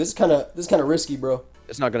does too. This is kind of risky, bro.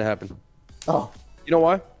 It's not gonna happen. Oh, You know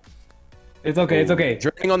why? It's okay. It's okay.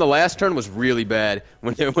 Draining on the last turn was really bad.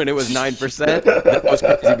 When it was 9%, that was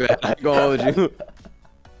crazy bad. I ain't gonna hold you.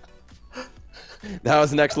 That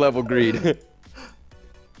was next level greed.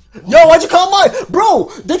 yo, why'd you call mine, bro?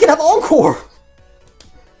 They can have Encore.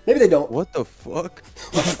 Maybe they don't. What the fuck?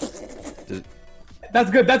 That's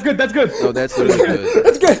good. No, that's literally good.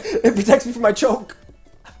 That's good. It protects me from my choke.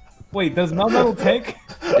 Wait, does Melmetal tank?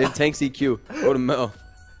 It tanks EQ. Go to Mel.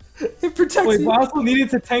 It protects Wait, me. but I also needed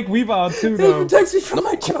to tank Weavile too, It though. protects me from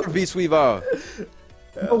my choke. Corv beats Weavile.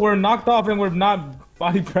 But we're knocked off and we're not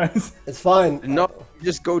body pressed. It's fine. No,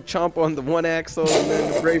 just go chomp on the one axle and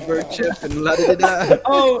then the Brave Bird chip and let it die.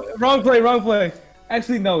 Oh, wrong play.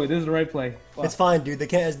 Actually, no, this is the right play. Fuck. It's fine, dude. They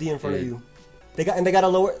can't SD in front of you. They gotta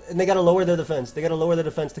lower their defense. They gotta lower their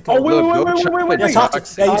defense to kill. Oh, wait, Look, wait, go wait, wait, chop wait, it. wait, Yeah, wait.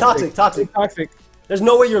 toxic. Yeah, you toxic. Toxic. There's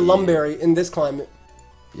no way you're Lumberry in this climate.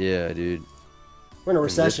 Yeah, dude. We're in a In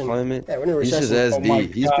this recession. climate, Yeah, we're in a he's recession. just Oh my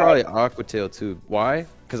SD. He's God. probably Aquatail too. Why?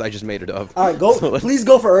 Because I just made it up. All right, go. So, like, Please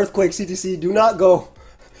go for Earthquake, CTC. Do not go.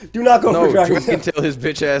 Do not go no, for Dragon. Dragon Tail his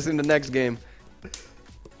bitch ass in the next game.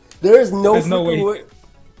 There is no There's no freaking way. way.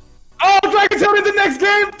 Oh, Dragon Tail in the next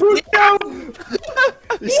game. Please go.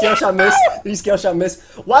 You scale shot miss. You scale shot miss.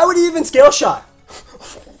 Why would he even scale shot?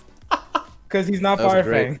 Because he's not That was Fire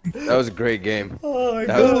great. Fang. That was a great game. Oh my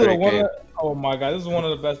That was a god. great game. Oh my god, this is one of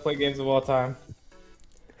the best play games of all time.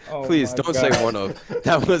 Oh Please my don't God. say one of.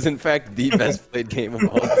 That was in fact the best played game of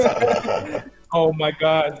all time. Oh my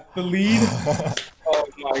god, the lead. Oh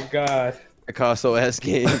my god. Picasso S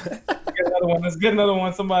game. Get another one. Let's get another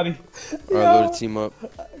one. Somebody. Alright, load a team up.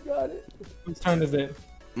 I got it. Whose turn is it?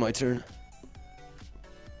 My turn.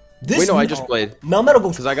 This Wait, no, I just played. Melmetal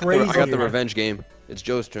goes Because I got the here. revenge game. It's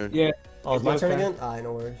Joe's turn. Yeah. Oh, it's my Joe's turn turn. again? Ah,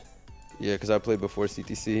 no worries. Yeah, because I played before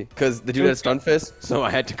CTC. Because the dude had stun fist, so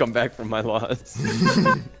I had to come back from my loss.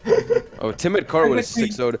 Oh, Timid Cart would have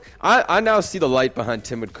 6-0'd. I now see the light behind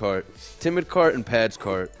Timid Cart. Timid Cart and Pad's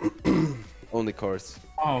Cart. Only carts.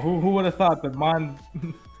 Oh, who would have thought that mine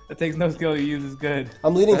that takes no skill to use is good?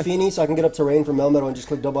 I'm leading Feeny so I can get up terrain for Melmetal and just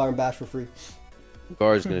click double iron bash for free.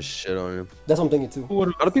 Guard's gonna shit on him. That's what I'm thinking too. Who would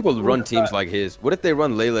A lot of people run teams like his. What if they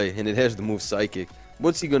run Lele and it has the move Psychic?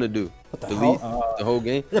 What's he gonna do? What the Delete hell? the whole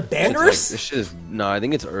game? Is it It's like- Banderous? this shit is nah. I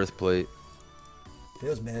think it's Earthplate.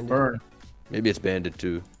 Feels banded. burn? Maybe it's banded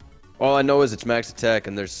too. All I know is it's max attack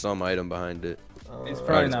and there's some item behind it. It's Or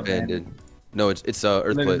probably it's not banded. No, it's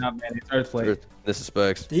Literally Earthplate. not banded. It's Earthplate. This is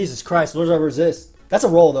specs. Jesus Christ, what does I resist? That's a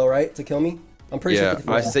roll though, right? To kill me? I'm pretty Yeah,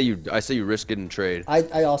 sure. I say you risk it in trade.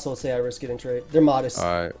 I also say I risk it in trade. They're modest.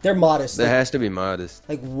 Alright. They're modest. That Like, has to be modest.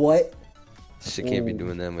 like what? Shit can't be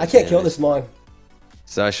doing that much. I can't kill damage. this Mon.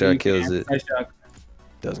 Sasha kills it. Nice shot.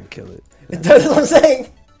 Doesn't kill it. That's what I'm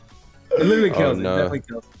saying. It literally kills no. it. Definitely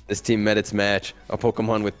kills it. This team met its match. A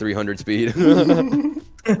Pokemon with 300 speed.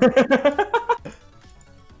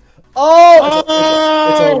 Oh!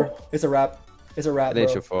 It's over. It's a wrap. It's a wrap, It ain't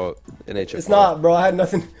bro. your fault. It ain't your It's fault. not, bro. I had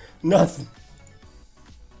nothing. Nothing.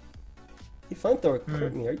 He flamethrower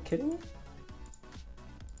crit me. Are you kidding me?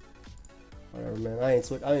 Whatever, man. I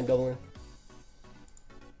ain't doubling.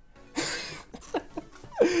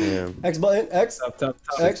 Damn. X button. X. Tough.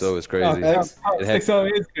 X. 6-0 is crazy. X. It had-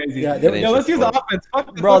 6-0 is crazy. Yeah, Yeah, let's use the offense.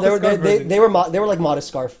 Fuck the, Bro, fuck they the were Scarf version. they were like modest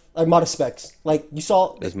scarf, like modest specs. Like you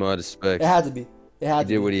saw, That's modest specs. it had to be. It had He to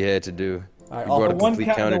did be. what he had to do. All right, He brought a one complete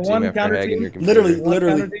count- counter the team one after counter hacking team? your computer.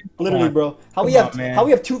 Literally, bro. How we Come have on, man.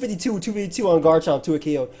 252 on Garchomp, 2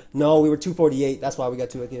 KO'd. No, we were 248. That's why we got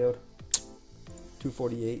 2 KO'd.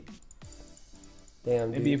 248.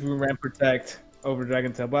 Damn, Maybe if dude. we ran Protect over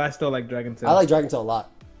Dragon Tail, but I still like Dragon Tail. I like Dragon Tail a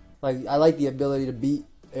lot. Like I like the ability to beat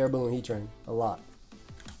Air Balloon Heat Train a lot.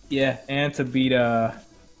 Yeah, and to beat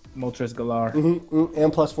Moltres Galar. And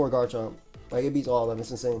 +4 Garchomp. Like it beats all of them.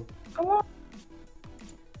 It's insane.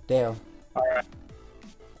 Damn. Alright.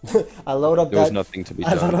 I load up There was that. nothing to be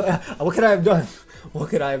I done. load up, what could I have done? What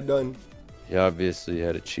could I have done? He obviously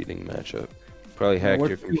had a cheating matchup. Probably hacked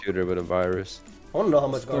your computer with a virus. I want to know how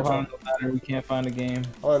much Still Garchomp. on the ladder, we can't find a game.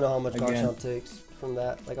 I want to know how much Again. Garchomp takes from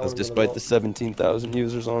that. Like, I Because wanna know despite the vault. 17,000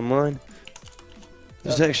 users online,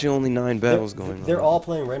 there's actually only 9 battles going on. They're all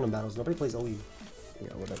playing random battles. Nobody plays OE. Yeah,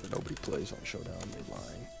 whatever. Nobody plays on Showdown. They're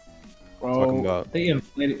lying. Bro, Talking about- they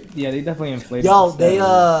inflated. Yeah, they definitely inflated. Yo, the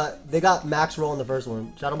stat. they got max roll in the first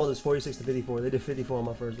one. Shadow Ball is 46 to 54. They did 54 on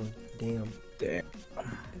my first one. Damn. Damn.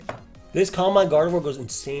 This Combine Gardevoir goes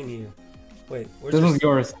insane here. Wait, where's This this? one's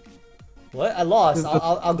yours. What? I lost.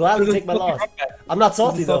 I'll gladly take my loss. I'm not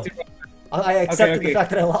salty though. I accepted Okay. the fact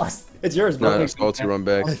that I lost. It's yours, bro. No, it's all to run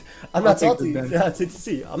back. I'm not I'll take salty. this then. Yeah, it's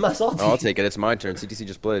CTC. I'm not salty. Oh, I'll take it. It's my turn. CTC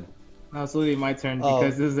just played. No, it's literally my turn Oh.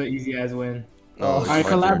 because this is an easy ass win. No, Oh. it's Alright, my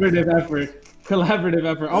turn. collaborative effort. Collaborative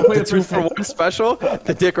effort. I'll play The the 2 first for turn. 1 special?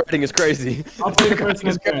 The dick riding is crazy. I'll play the first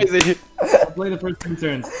It's turn. crazy. I'll play the first 2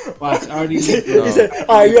 turns. Watch, I already. He said,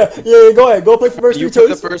 all right, yeah, go ahead, go play for first You few play the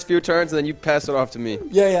turns. first few turns, and then you pass it off to me.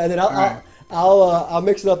 Yeah, and then I'll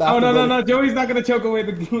mix it up after. Oh no, buddy. Joey's not gonna choke away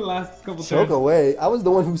the last couple Choke turns. away. I was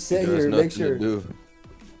the one who sat There's here and nothing make sure. to do.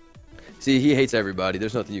 See, he hates everybody.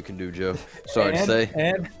 There's nothing you can do, Joe. Sorry to say.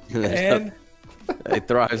 And It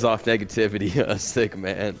thrives off negativity. A sick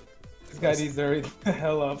man. this guy needs to hurry the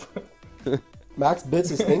hell up. Max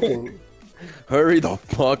Bits is thinking. Hurry the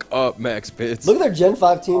fuck up, Max Pitts. Look at their Gen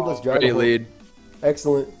 5 team plus Great Dragon Ball. lead.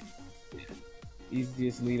 Excellent.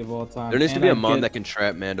 Easiest lead of all time. There needs to And be a I mon get- that can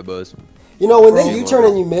trap Mandibuzz. You know, when Bro. they U-turn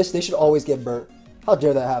and you miss, they should always get burnt. How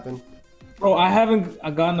dare that happen? Bro, I haven't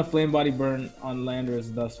gotten a flame body burn on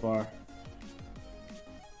Landers thus far.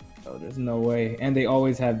 Oh, there's no way. And they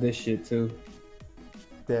always have this shit too.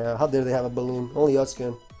 Yeah, how dare they have a balloon? Only us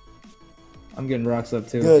can. I'm getting rocks up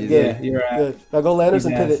too. Good, Yeah, good. you're right. Good. Now go Lanners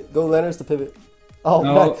and Yes. pivot. Go Lanners to pivot. Oh,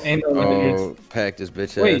 No, no. ain't no limit. Oh, packed his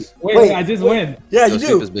bitch ass. Wait, I just win. Yeah, Go you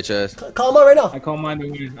sweep his do. bitch ass. Call him out right now. I call mine to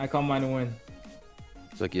win. I call mine to win.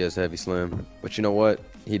 It's like he has heavy slam. But you know what?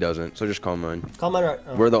 He doesn't. So just call mine. Call him out right.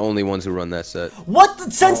 Oh. We're the only ones who run that set. What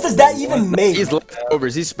sense does that even make? He's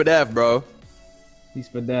leftovers. He's Spadaf, bro. He's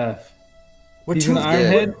for death. We're He's two, an Iron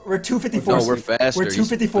Head? We're 254. No, we're speed. faster. We're He's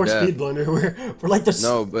 254 Spadaf. speed, Blunder. We're like the.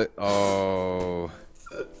 No, but oh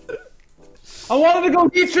I wanted to go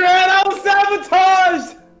Heatran. I was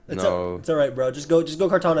sabotaged. no. It's all right, bro. Just go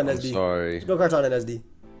Carton and I'm SD. sorry, Just go Carton and SD.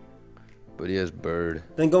 but he has bird.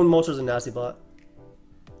 Then go Moltres and Nasty Plot.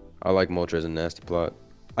 I like Moltres and Nasty Plot.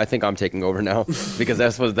 I think I'm taking over now because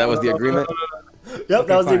that was the agreement. Yep,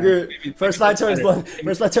 that was the fine. agreement. First 5 turns, Blunder.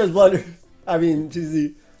 First 5 turns, Blunder. I mean,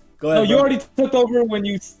 TZ. Go ahead. No, you bro. already took over when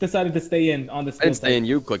you decided to stay in on the I skill didn't stay in.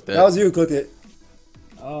 You clicked That that. was you who clicked it.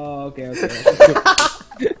 Oh, okay.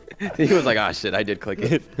 He was like, ah, shit, I did click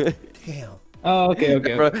it. Damn. Oh, okay.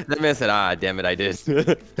 Bro, that man said, ah, damn it, I did.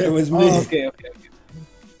 It was me. Oh, okay.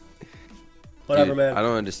 Whatever, Dude, man. I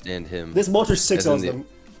don't understand him. This Moltres 6 As in owns the- them.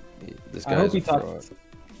 This I hope guy's he a fraud. toxic.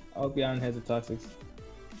 I hope Iron Heads are toxic.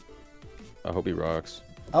 I hope he rocks.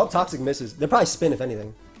 I hope Toxic misses. They'll probably spin, if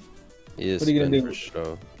anything. He is What are you gonna spin do? for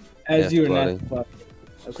sure. As Nasty you or plotting. Nasty Plot.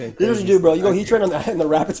 Okay. This is what you do, bro. You go Heatran on the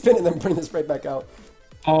rapid spin and then bring this right back out.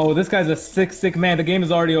 Oh, this guy's a sick man. The game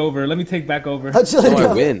is already over. Let me take back over. Agility,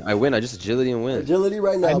 No, I win. I just agility and win. Agility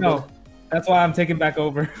right now, I know. bro. That's why I'm taking back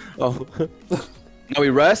over. Oh. Now we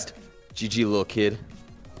rest? GG, little kid.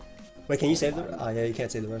 Wait, can you save the? Oh yeah, you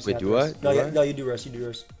can't save the rest. Wait, You have do to I? rest. No, Do yeah, I? no, you do rest. You do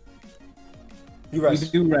rest. You We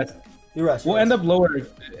rest. do rest. You rest. We'll end up lower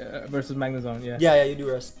versus Magnezone. Yeah. Yeah, you do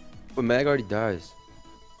rest. But Mag already dies.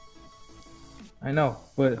 I know,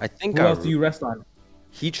 but I think who I- else do you rest on?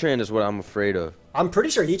 Heatran is what I'm afraid of. I'm pretty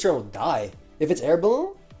sure Heatran will die if it's air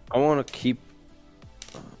balloon. I want to keep.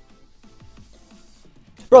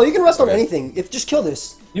 Bro, you can rest on anything. If just kill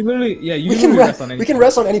this. You literally, yeah, you We literally can rest on anything. we can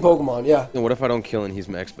rest on any Pokemon. Yeah. Then what if I don't kill and he's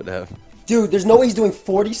max Badab? Dude, there's no way he's doing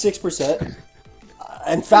 46%.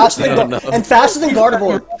 And faster than No. and faster than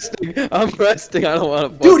Gardevoir. I'm resting. I don't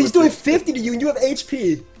want to. Dude, he's doing 50 to you, and you have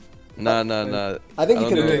HP. Nah. I think he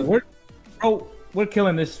could have Dude, been. we're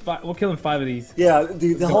killing this. We're killing 5 of these. Yeah,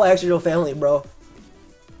 dude, the whole Extra family, bro.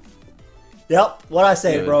 Yep, what I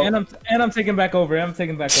say, Dude. bro. And I'm taking back over. I'm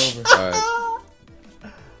taking back over. Alright.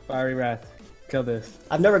 Fiery Wrath. Kill this.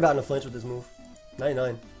 I've never gotten a flinch with this move.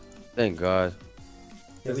 99. Thank God.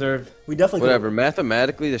 Yeah, Deserved. we definitely Whatever. could've-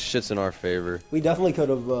 Mathematically, this shit's in our favor. We definitely could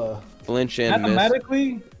have. Flinch and miss.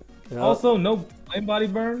 Mathematically, Yeah. also no flame body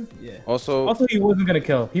burn. Yeah. Also, he wasn't gonna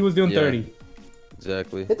kill. He was doing Yeah. 30.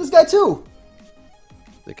 exactly. Hit this guy too.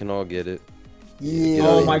 They can all get it. Yeah. Get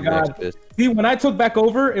Oh out my of here, God. max fist. See, when I took back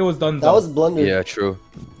over, it was done. That was Blunder. Yeah, true.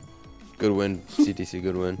 Good win, CTC.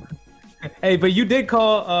 Good win. Hey, but you did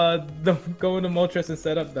call the going to Moltres and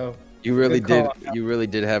set up though. You really Good did. call. You really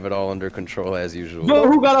did have it all under control as usual. But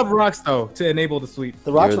who got up rocks though to enable the sweep?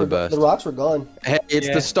 The rocks You're were the best. the rocks were gone. Hey, it's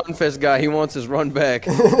Yeah. the Stunfest guy. He wants his run back.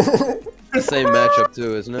 Same matchup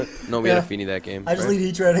too, isn't it? No, we Yeah. had a Feeny that game. I just right?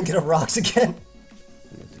 lead Heatran and get a rocks again.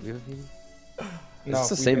 Did we have a Feeny? No, It's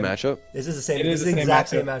the we same didn't. matchup. This is the same. It This is is the the same exact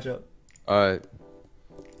matchup. same matchup. Alright.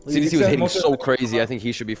 Lead- CTC was Except hitting most of so the- crazy. I think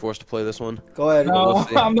he should be forced to play this one. Go ahead. No, We'll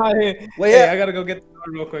see. I'm not here. Wait, Hey, yeah. I gotta go get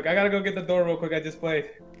the door real quick. I just played.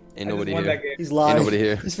 Ain't I just nobody won here. that game. He's lying. Ain't nobody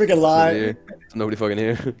here. He's freaking Nobody lying. here. There's nobody fucking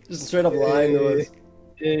here. Just straight up lying to us.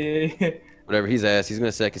 Yeah. Whatever. He's ass. He's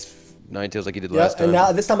gonna sack his Ninetales like he did Yeah, last time. and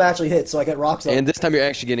now this time I actually hit, so I get rocks up. And this time you're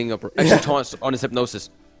actually getting up. Actually, taunts on his hypnosis.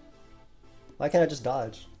 Why can't I just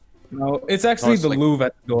dodge? No, it's actually Taunts the like- Louvre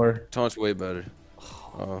at the door. Taunts way better.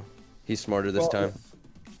 He's smarter this time.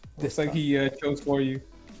 Looks like he chose for you.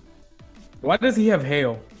 Why does he have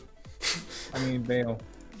hail? I mean, Veil.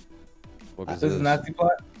 What is This is Nazi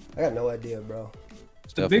plot. I got no idea, bro.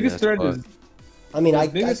 It's The definitely biggest nasty threat plot. is I mean, I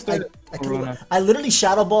biggest threat is Corona. literally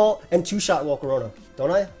Shadow Ball and 2-shot Wall Corona,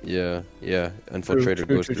 don't I? Yeah. Infiltrator True,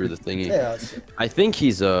 goes true, through true. the thingy. Yeah. it's- I think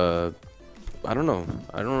he's I don't know.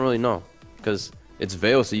 I don't really know, cause it's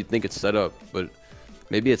Veil, so you'd think it's set up, but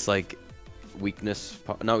maybe it's like weakness,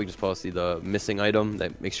 not weakness policy, the missing item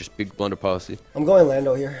that makes your big blunder policy. I'm going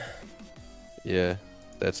Lando here. Yeah,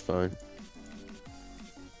 that's fine.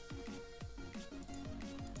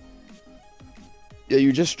 Yeah,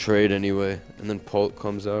 you just trade anyway, and then Pult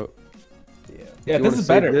comes out. Yeah. Yeah, You this wanna is save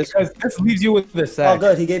better this? because this leaves you with the Oh, sack.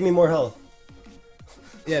 good. He gave me more health.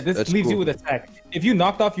 Yeah, this That's leaves you cool. with a sack. If you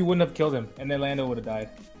knocked off, you wouldn't have killed him, and then Lando would have died.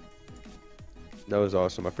 That was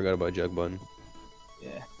awesome. I forgot about Jug Button. Yeah.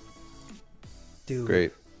 Dude.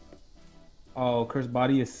 Great. Oh, Cursed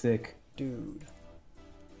Body is sick. Dude.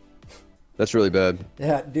 That's really bad.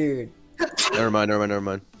 Yeah, dude. Never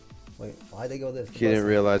mind. Wait, why'd they go this? He didn't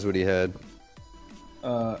realize what he had.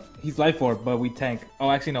 He's Life Orb, but we tank. Oh,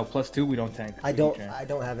 actually no, +2 we don't tank. I We don't tank.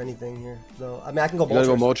 have anything here though. I mean, I can go You gotta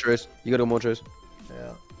go Moltres. Moltres. You gotta go Moltres.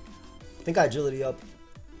 Yeah. I think I agility up.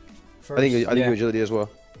 First. I think Yeah. you agility as well.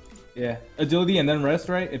 Yeah, agility and then rest,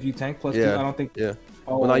 right? If you tank +2, Yeah. I don't think. Yeah.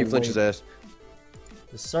 Oh, Well, now you flinch wait. his ass.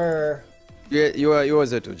 Yes, sir. Yeah, you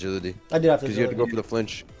always have to agility. I did have to. Because you have to go agility.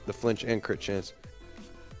 for the flinch and crit chance.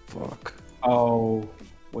 Fuck. Oh,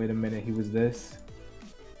 wait a minute. He was this.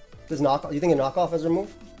 This knockoff. You think a knockoff as a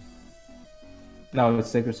move? No, it's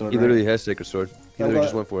Sacred Sword. He right? literally has Sacred Sword. He I'm literally going-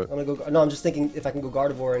 just went for it. I'm gonna go. No, I'm just thinking if I can go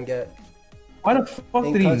Gardevoir and get Why the fuck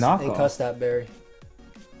did he knock and off? cuss that berry.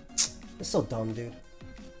 It's so dumb, dude.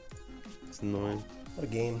 It's annoying. What a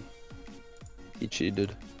game. He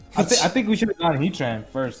cheated. I think we should have gone Heatran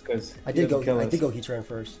first because I did go Heatran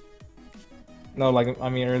first. No, like I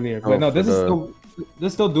mean earlier, Oh, but no, for this is the-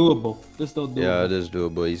 still doable. This is still doable. Yeah, it is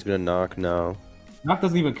doable. He's gonna knock now. Knock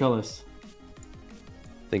doesn't even kill us.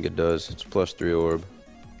 I think it does. It's +3 orb.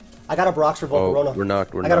 I got a Brox for Oh, Volcarona. we're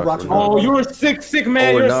knocked. I got a Brox we're for knocked. Oh, you're a sick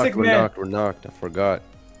man. Oh, You're we're a sick knocked. man. We're knocked. I forgot.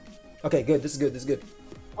 Okay, good. This is good. This is good.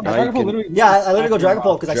 Now Dragon you Ball can- literally- Yeah, I literally go Dragon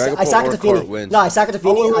Ball because I Dragon sack it Ball to or Cart Fini. wins. No, I sack it to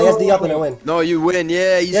Fini. I SD up and I win. No, you win.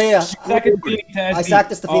 Yeah, he's Yeah, yeah. Second Phoenix has I the- sacked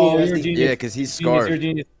this to Fini Oh, and you're a SD. genius. Yeah, because he's Genius, you're a scarred.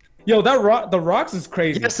 genius. Yo, the rocks is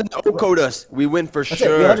crazy. Yes, and Oko us. We win for That's it.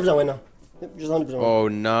 We sure. 100% win now. Yep, just 100% win. Oh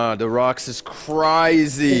nah, the rocks is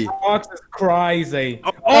crazy. Rocks is crazy.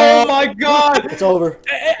 Oh my god. It's over.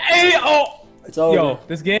 Hey, oh. It's over. Yo,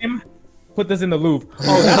 this game. Put this in the Louvre.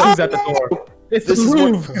 Oh, that's who's at the door. It's This the is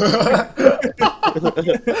Louvre.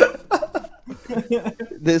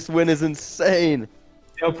 This win is insane.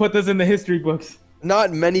 Yo, put this in the history books.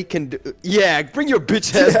 Not many can do. Yeah, bring your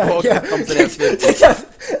bitch ass ball Yeah. come to that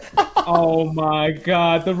 50. Oh my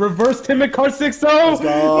god, the reverse Timid card 6-0.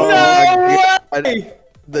 go. No God. way.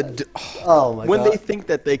 Oh my when god. they think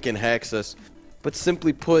that they can hex us, but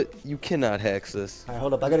simply put, you cannot hex us. Alright,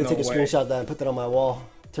 hold up. I gotta take a screenshot of that and put that on my wall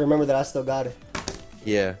to remember that I still got it.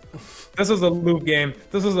 Yeah. This was a loop game.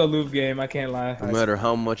 This was a loop game. I can't lie. No matter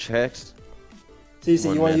how much hex.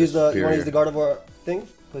 CTC, you want to use the Gardevoir thing?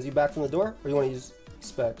 Because you back from the door, or you want to use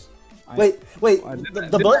specs? Wait,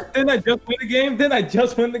 Didn't I just win the game? Didn't I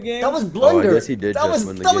just win the game? That was Blunder. Oh, I guess he did that just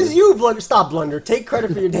win the that game. was you, Blunder. Stop, Blunder. Take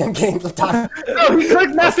credit for your damn games. I'm tired. No, he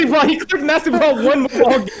clicked nasty ball. He clicked nasty ball. Won the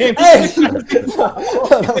ball game. Hey!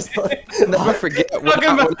 That was funny. Never forget when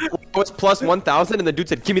I was plus 1,000 and the dude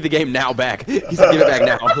said, "Give me the game now back." He said, "Give it back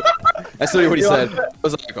now." That's literally what he said. I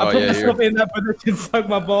was like, "Oh I put yeah, myself in that position, suck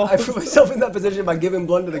my ball. I put myself in that position by giving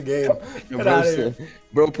Blunder the game. Get out of here.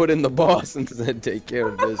 Bro put in the boss and said, "Take care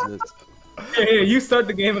of business." Here, you start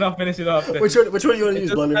the game and I'll finish it off. Which one do you want to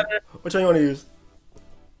use, Blunder? Which one you want to use?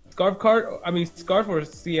 Scarf card? I mean, Scarf or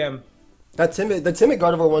CM? The timid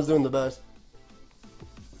Gardevoir one's doing the best.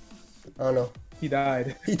 I don't know. He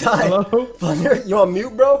died. He died. Hello? Blunder, you on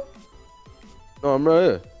mute, bro? No, I'm right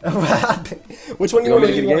here. What happened? Which one do you want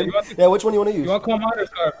to use? Yeah, which one do you want to use? You want Calm or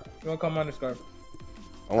Scarf? You want Calm or Scarf?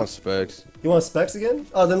 I want specs. You want specs again?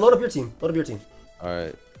 Oh, then load up your team. Load up your team.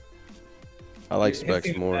 Alright. I like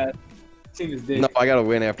specs more. Team is dead. No, I gotta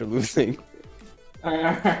win after losing.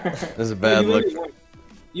 This is a bad look.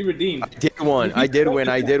 You redeemed. I did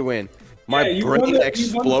win. My brain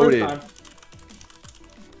exploded.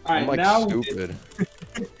 I'm like stupid.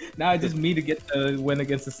 Now it's just me to get the win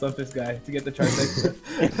against the Stunfish guy to get the trifecta.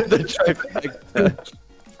 The trifecta.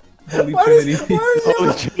 Holy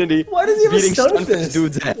Trinity. Why does he have beating a Stunfish?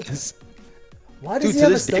 dude's ass. Why does Dude, he to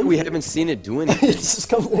have this a day we Stunfish? haven't seen it do anything. It just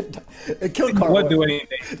comes in. It killed Gardevoir. What do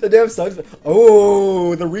anything? The damn Stunfish.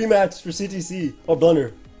 Oh, the rematch for CTC. Oh,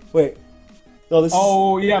 Blunder. Wait. No, this is...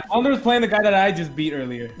 Yeah, Blunder was playing the guy that I just beat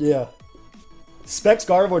earlier. Yeah. Specs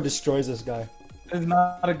Gardevoir destroys this guy. It's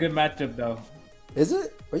not a good matchup though. Is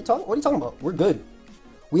it? What are you talking about? We're good.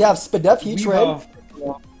 We have Spadef Heatran.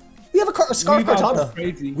 We have a Scarf Kartana.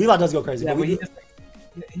 Weavile does go crazy. Yeah, but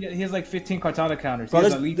he has like 15 Kartana counters. Bro,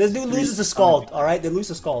 this dude loses to Scald, alright? They lose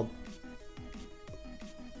to Scald.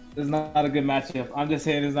 It's not a good matchup. I'm just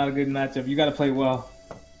saying it's not a good matchup. You gotta play well.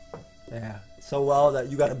 Yeah. So well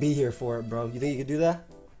that you gotta be here for it, bro. You think you could do that?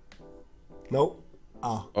 Nope.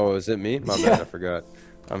 Oh, is it me? My bad, I forgot.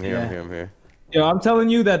 I'm here. Yo, I'm telling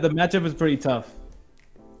you that the matchup is pretty tough.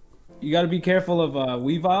 You gotta be careful of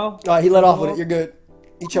Weavile. Alright, he let off with it. You're good.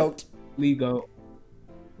 He choked. Lego.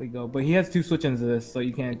 But he has 2 switch-ins of this, so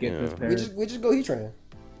you can't get this pair. We just go Heatran.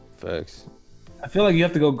 Facts. I feel like you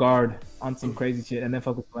have to go guard on some crazy shit and then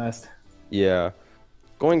focus blast. Yeah.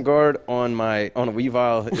 Going guard on a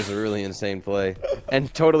Weavile is a really insane play.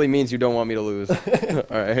 And totally means you don't want me to lose.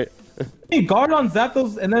 Alright. Hey, guard on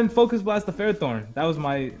Zapdos and then focus blast the Ferrothorn. That was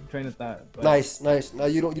my train of thought. But... Nice. Now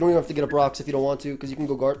you don't even have to get up rocks if you don't want to, because you can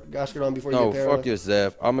go Gashgadon before you get paralyzed. No, fuck your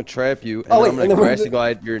Zap. I'm gonna trap you and I'm gonna grassy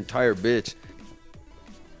glide your entire bitch.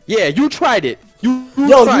 Yeah, you tried it. You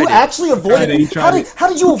actually avoided it. How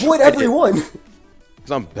did you avoid everyone?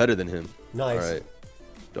 Because I'm better than him. Nice. Alright.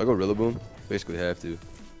 Do I go Rillaboom? Basically have to.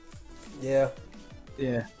 Yeah.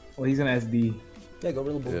 Yeah. Well, he's gonna SD. Yeah, go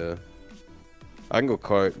Rillaboom. Yeah. I can go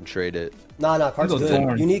Cart and trade it. Nah, Cart's good.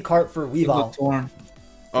 Torn. You need Cart for Weavile.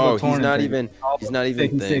 Oh, he's not even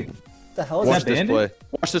thing. What the hell is Watch that? this play.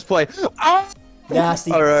 Watch this play. Oh!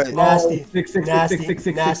 Nasty. Alright. Nasty.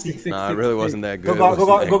 Nasty. Nah, it really wasn't that good. Go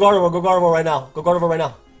Gardevoir right now. Go Gardevoir right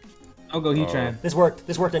now. I'll go Heatran. This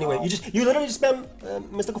worked anyway. You literally just spam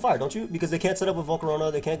Mystical Fire, don't you? Because they can't set up with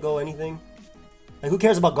Volcarona, they can't go anything. Like, who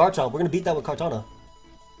cares about Garchomp? We're gonna beat that with Kartana.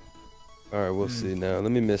 Alright, we'll see now.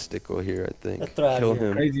 Let me Mystical here, I think. Let's throw out Kill here.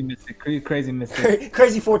 him. Crazy Mystic. Crazy Mystic.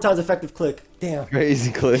 Crazy 4 times effective click. Damn.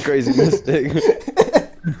 Crazy click. Crazy Mystic.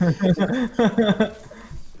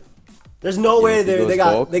 There's no way they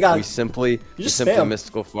got. We simply spam.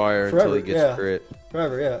 Mystical Fire Forever, until he gets crit.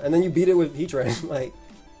 Forever, yeah. And then you beat it with Heatran, like.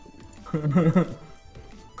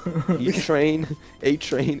 A-Train.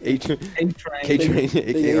 K-Train.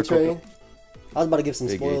 I was about to give some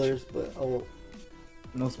spoilers, but I won't.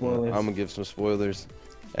 No spoilers. I'm gonna give some spoilers.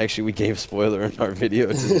 Actually, we gave spoiler in our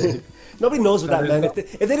video today. Nobody knows what that meant.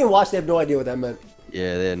 If they didn't watch, they have no idea what that meant.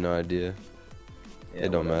 Yeah, they had no idea.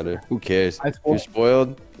 It don't matter. Who cares? If you're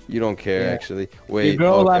spoiled, you don't care, actually. Wait. You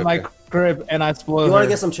girl at my crib and I spoiled You want to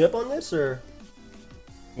get some chip on this, or?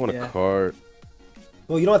 I want a cart.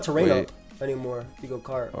 Well, you don't have terrain up anymore if you go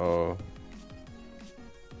cart. Oh.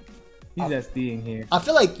 He's SDing here. I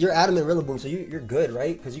feel like you're adamant Rillaboom, so you're good,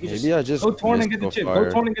 right? Because you can just go Torn and get the chip. Go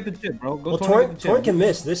Torn and get the chip, bro. Go Torn can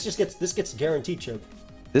miss. This gets guaranteed chip.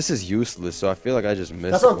 This is useless, so I feel like I just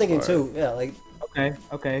missed. That's what I'm thinking too. Yeah, like Okay.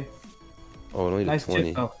 Okay. Oh, only Nice 20.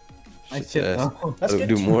 chip though. Nice Shit, chip ass. though. That's I'll good.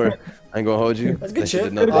 do more. I ain't gonna hold you. That's good That shit chip.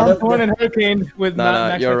 did Could nothing. have gone Thorn and Hurricane with Nah,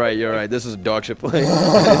 max you're chip. right. You're right. This was a dog shit play. I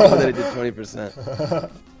didn't know that it did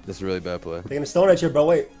 20%. This is a really bad play. They're gonna stone at you, bro.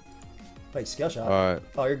 Wait. Wait, skill shot. All right.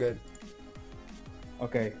 Oh, you're good.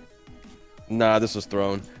 Okay. Nah, this was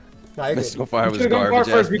thrown. Nah, you're Mystical good. Fire We was should've gone garbage. card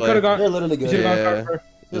first. ass We play. could have gone. You're literally We good. should have Yeah. gone card first.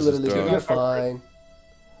 You're This literally is good. thrown. You're fine.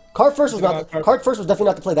 Card first was not. Card first was definitely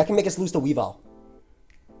not the play. That can make us lose to Weavile.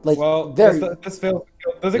 Like, Well, very. this fails.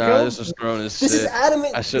 Does it Nah, kill? this was thrown as This is shit.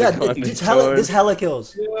 adamant. I should've gone to this George. hella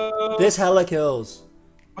kills. Yeah. This hella kills.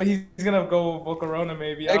 But he's gonna go Volcarona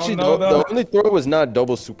maybe. Actually, I don't know the though. only throw was not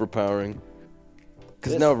double superpowering.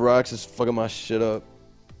 Because This- now Rocks is fucking my shit up.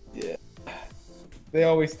 Yeah. They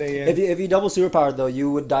always stay in. If you double superpowered though,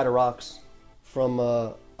 you would die to rocks. From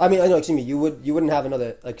I mean, I know. Excuse me. You wouldn't have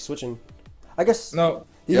another like switching. I guess. No.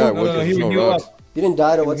 You Yeah, didn't, what, 'cause he there's would no heal Rocks. up. you didn't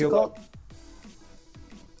die to He what's it healed called? up.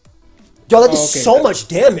 Yo, that does Oh, okay, so that's- much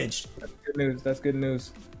damage. Good news. That's good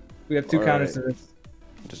news. We have two All counters right. to this.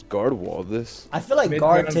 Just guard wall this. I feel like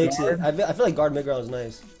Mid-ground guard takes guard? it. I feel like guard mid-ground is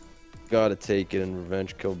nice. Gotta take it and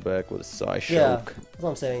revenge kill back with a side Yeah, choke. that's what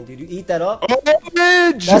I'm saying, dude. You eat that up. Oh,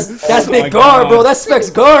 bitch! That's my big guard, God. bro. That's specs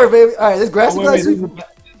guard, baby. All right, this grassy Oh, guy. this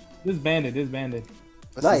is banded. This is banded.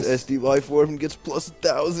 Nice. SD life orb gets plus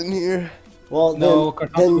 1,000 here. Well, No,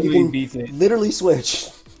 then you can beats it. literally switch.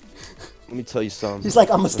 Let me tell you something. He's like,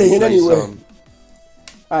 I'm gonna Let me stay in tell you anyway. something.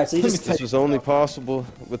 All right, so you just This was only possible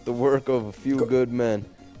with the work of a few good men.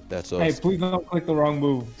 That's us. Hey, please don't click the wrong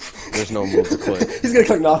move. There's no move to click. he's gonna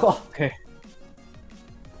click knockoff. Okay.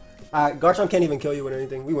 All right, Garchomp can't even kill you with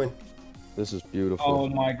anything. We win. This is beautiful. Oh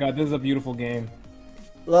my god, this is a beautiful game.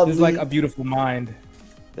 Lovely. This is like a beautiful mind.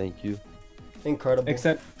 Thank you. Incredible.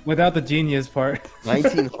 Except without the genius part.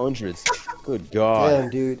 1900s. Good God. Damn,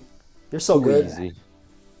 dude, you're so good. Easy.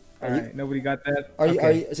 Alright, nobody got that. Are you,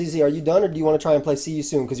 CC, are you done, or do you want to try and play See You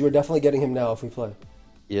Soon? Because you were definitely getting him now if we play.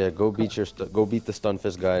 Yeah, go beat the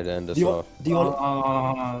Stunfisk guy to end us Do you off. want? Do you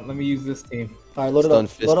want? Let me use this team. All right, load it up.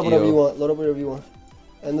 Stunfisk Load up whatever EO. you want. Load up whatever you want.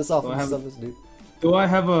 End this off Do I with have- stuff, dude. Do I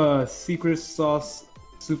have a secret sauce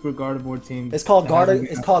super Gardevoir team? It's called that Garda. hasn't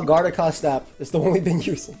been- It's called Gardevoir Snap. It's the one we've been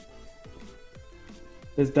using.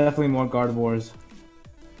 There's definitely more Gardevoirs.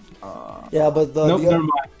 Yeah, but the Nope, the, never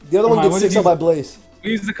mind. the other one Never mind, gets we'll 6 just up by use- Blaze.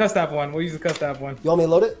 We'll use the custom one. We'll use the custom one. You want me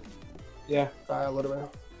to load it? Yeah. All right, I'll load it right now.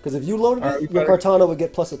 Because if you loaded All right, it, we your better- Kartana would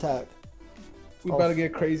get plus attack. We Oh. about to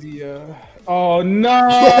get crazy. Oh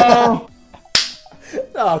no!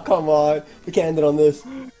 Oh, come on. We can't end it on this.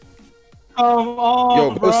 Come on,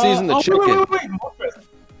 Yo, go bruh. season the Oh, chicken. Wait. Moltres.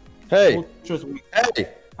 Hey, Moltres, wait. hey,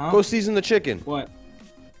 Huh? go season the chicken. What?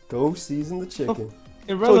 Go season the chicken. Told you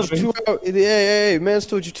Irrelevant. 2 hours. Hey, man's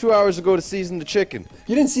told you 2 hours ago to season the chicken.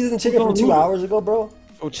 You didn't season the chicken from 2 hours ago, bro?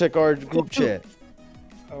 Go check our group chat.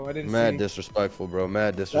 Oh, I didn't Mad see. disrespectful, bro.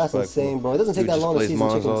 Mad That's disrespectful. insane, bro. It doesn't take Dude that just long to plays season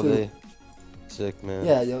Mons chicken, all too. day. Sick, man.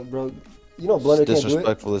 Yeah, yo, bro. You know Blunder can't do it.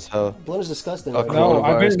 Disrespectful as hell. Blunder's disgusting. Fuck Right no. now. No,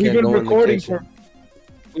 Coronavirus we've can't been go in the recording kitchen. for.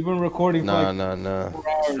 We've been recording for Nah, like nah. 4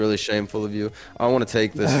 It's hours. really shameful of you. I want to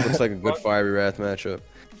take this. Looks like a good Fiery Wrath matchup.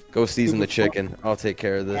 Go season the chicken. I'll take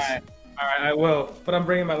care of this. Alright, I will. But I'm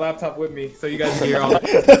bringing my laptop with me, so you guys can hear all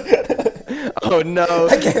that. Oh no!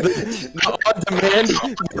 The on demand,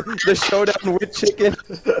 the showdown with chicken.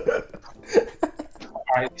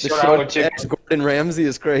 Alright, The showdown with showdown chicken. Gordon Ramsay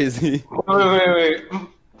is crazy. Wait.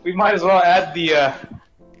 We might as well add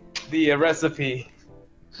the recipe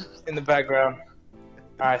in the background.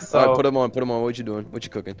 Alright, so Alright, put him on. What you doing? What you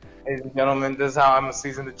cooking? ladies and gentlemen, this is how I'm gonna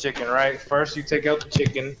season the chicken, right? First, you take out the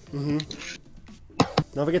chicken.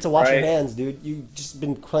 Don't forget to wash your Right. hands, dude. You just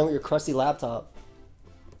been playing with your crusty laptop.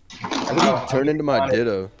 How did he turn into my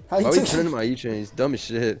Ditto? How Why you would he took- turn into my E-Chain? He's dumb as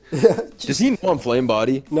shit. Just- Does he know I'm Flame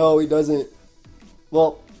Body? No, he doesn't.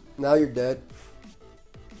 Well, now you're dead.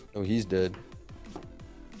 Oh, he's dead.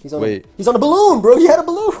 He's on. Wait. He's on a balloon, bro. He had a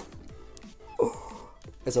balloon.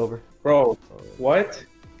 It's over. Bro, what?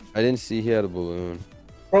 I didn't see he had a balloon.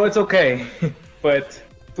 Bro, it's okay. But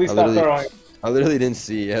please I stop literally- throwing. I literally didn't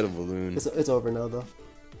see he had a balloon. It's over now, though.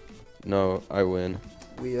 No, I win.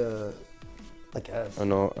 We I guess. Oh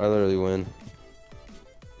no, I literally win.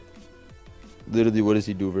 Literally, what does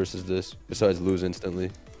he do versus this besides lose instantly?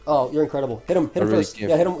 Oh, you're incredible. Hit him. Hit him really first. can't-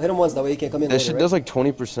 Yeah, hit him once. That way he can't come in That later. shit Right? does like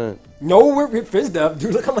 20%. No, we're fizz dev,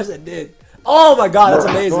 dude. Look how much that did. Oh my god, that's No,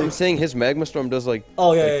 I'm amazing. saying his Magma Storm does like,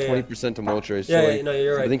 Oh yeah, like yeah, yeah. 20% to Moltres. Yeah, so, yeah, like, no,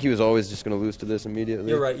 you're I right. think he was always just gonna lose to this immediately.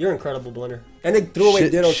 You're right. You're incredible, Blunder. And they threw away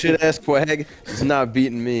Ditto. Shit ass Quag is not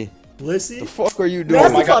beating me. Blissey. The fuck are you doing?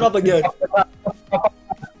 That's my caught God. up again.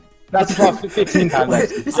 That's about 15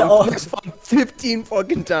 times. He said, "Oh, It's fun 15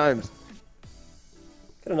 fucking times.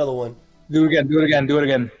 get another one." Do it again. Do it again. Do it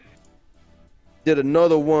again. Did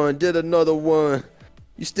another one. Did another one.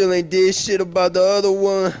 You still ain't did shit about the other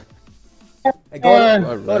one. Hey, go ahead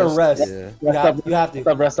and rest. Yeah. You have to.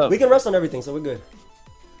 Rest up. We can rest on everything, so we're good.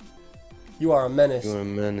 You are a menace You're a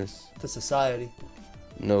menace. to society.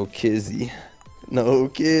 No Kizzy. No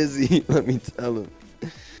Kizzy. Let me tell him.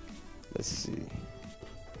 Let's see.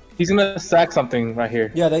 He's gonna sack something right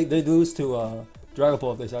here. Yeah, they lose to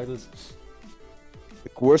Dragapult if they sack this. The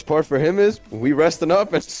worst part for him is we resting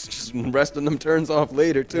up and just resting them turns off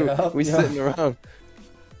later too. We sitting around.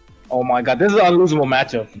 Oh my god, this is an unlosable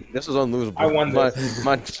matchup. This was unlosable. I won this.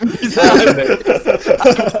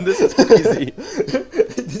 This is crazy.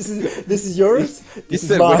 This is yours. This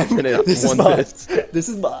is mine. This is mine. This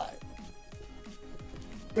is mine.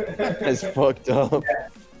 That's fucked up.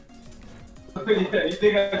 Yeah, you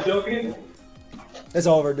think I'm joking? It's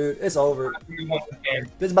over, dude. It's over.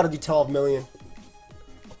 This is about to be 12 million.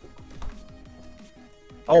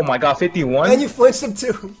 Oh my god, 51? And you flinched him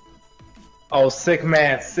too. Oh, sick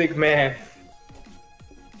man, sick man.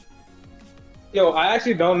 Yo, I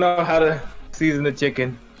actually don't know how to season the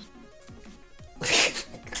chicken.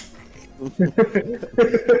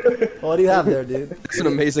 What do you have there, dude? It's an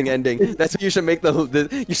amazing ending. That's what you should make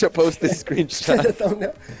you should post this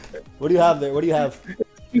screenshot. What do you have there? What do you have?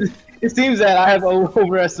 It seems that I have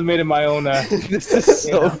overestimated my own This is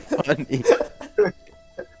so funny.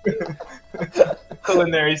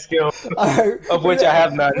 culinary skill, Right, of which I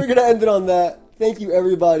have none. We're gonna end it on that. Thank you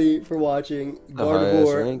everybody for watching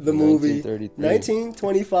Gardevoir the movie.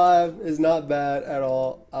 1925 is not bad at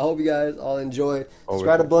all. I hope you guys all enjoyed.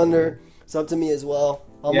 Subscribe to Blunder. Sub to me as well.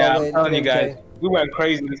 Yeah, I'm telling you guys, we went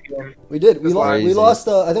crazy this game. We did. We lost.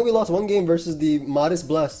 I think we lost one game versus the modest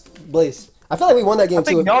Blaze. I feel like we won that game I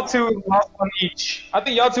think too. y'all two lost one each. I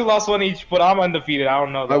think y'all two lost one each, but I'm undefeated. I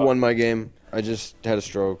don't know. I won my game. I just had a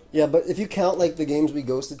stroke. Yeah, but if you count like the games we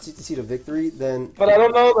ghosted CTC to victory, then. But I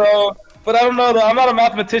don't know though. I'm not a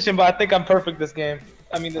mathematician, but I think I'm perfect this game.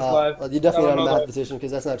 I mean this live. Well, you're definitely not a mathematician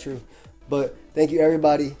because that's not true. But thank you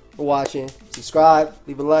everybody for watching. Subscribe,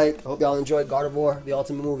 leave a like. I hope y'all enjoyed Gardevoir the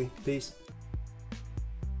Ultimate Movie. Peace.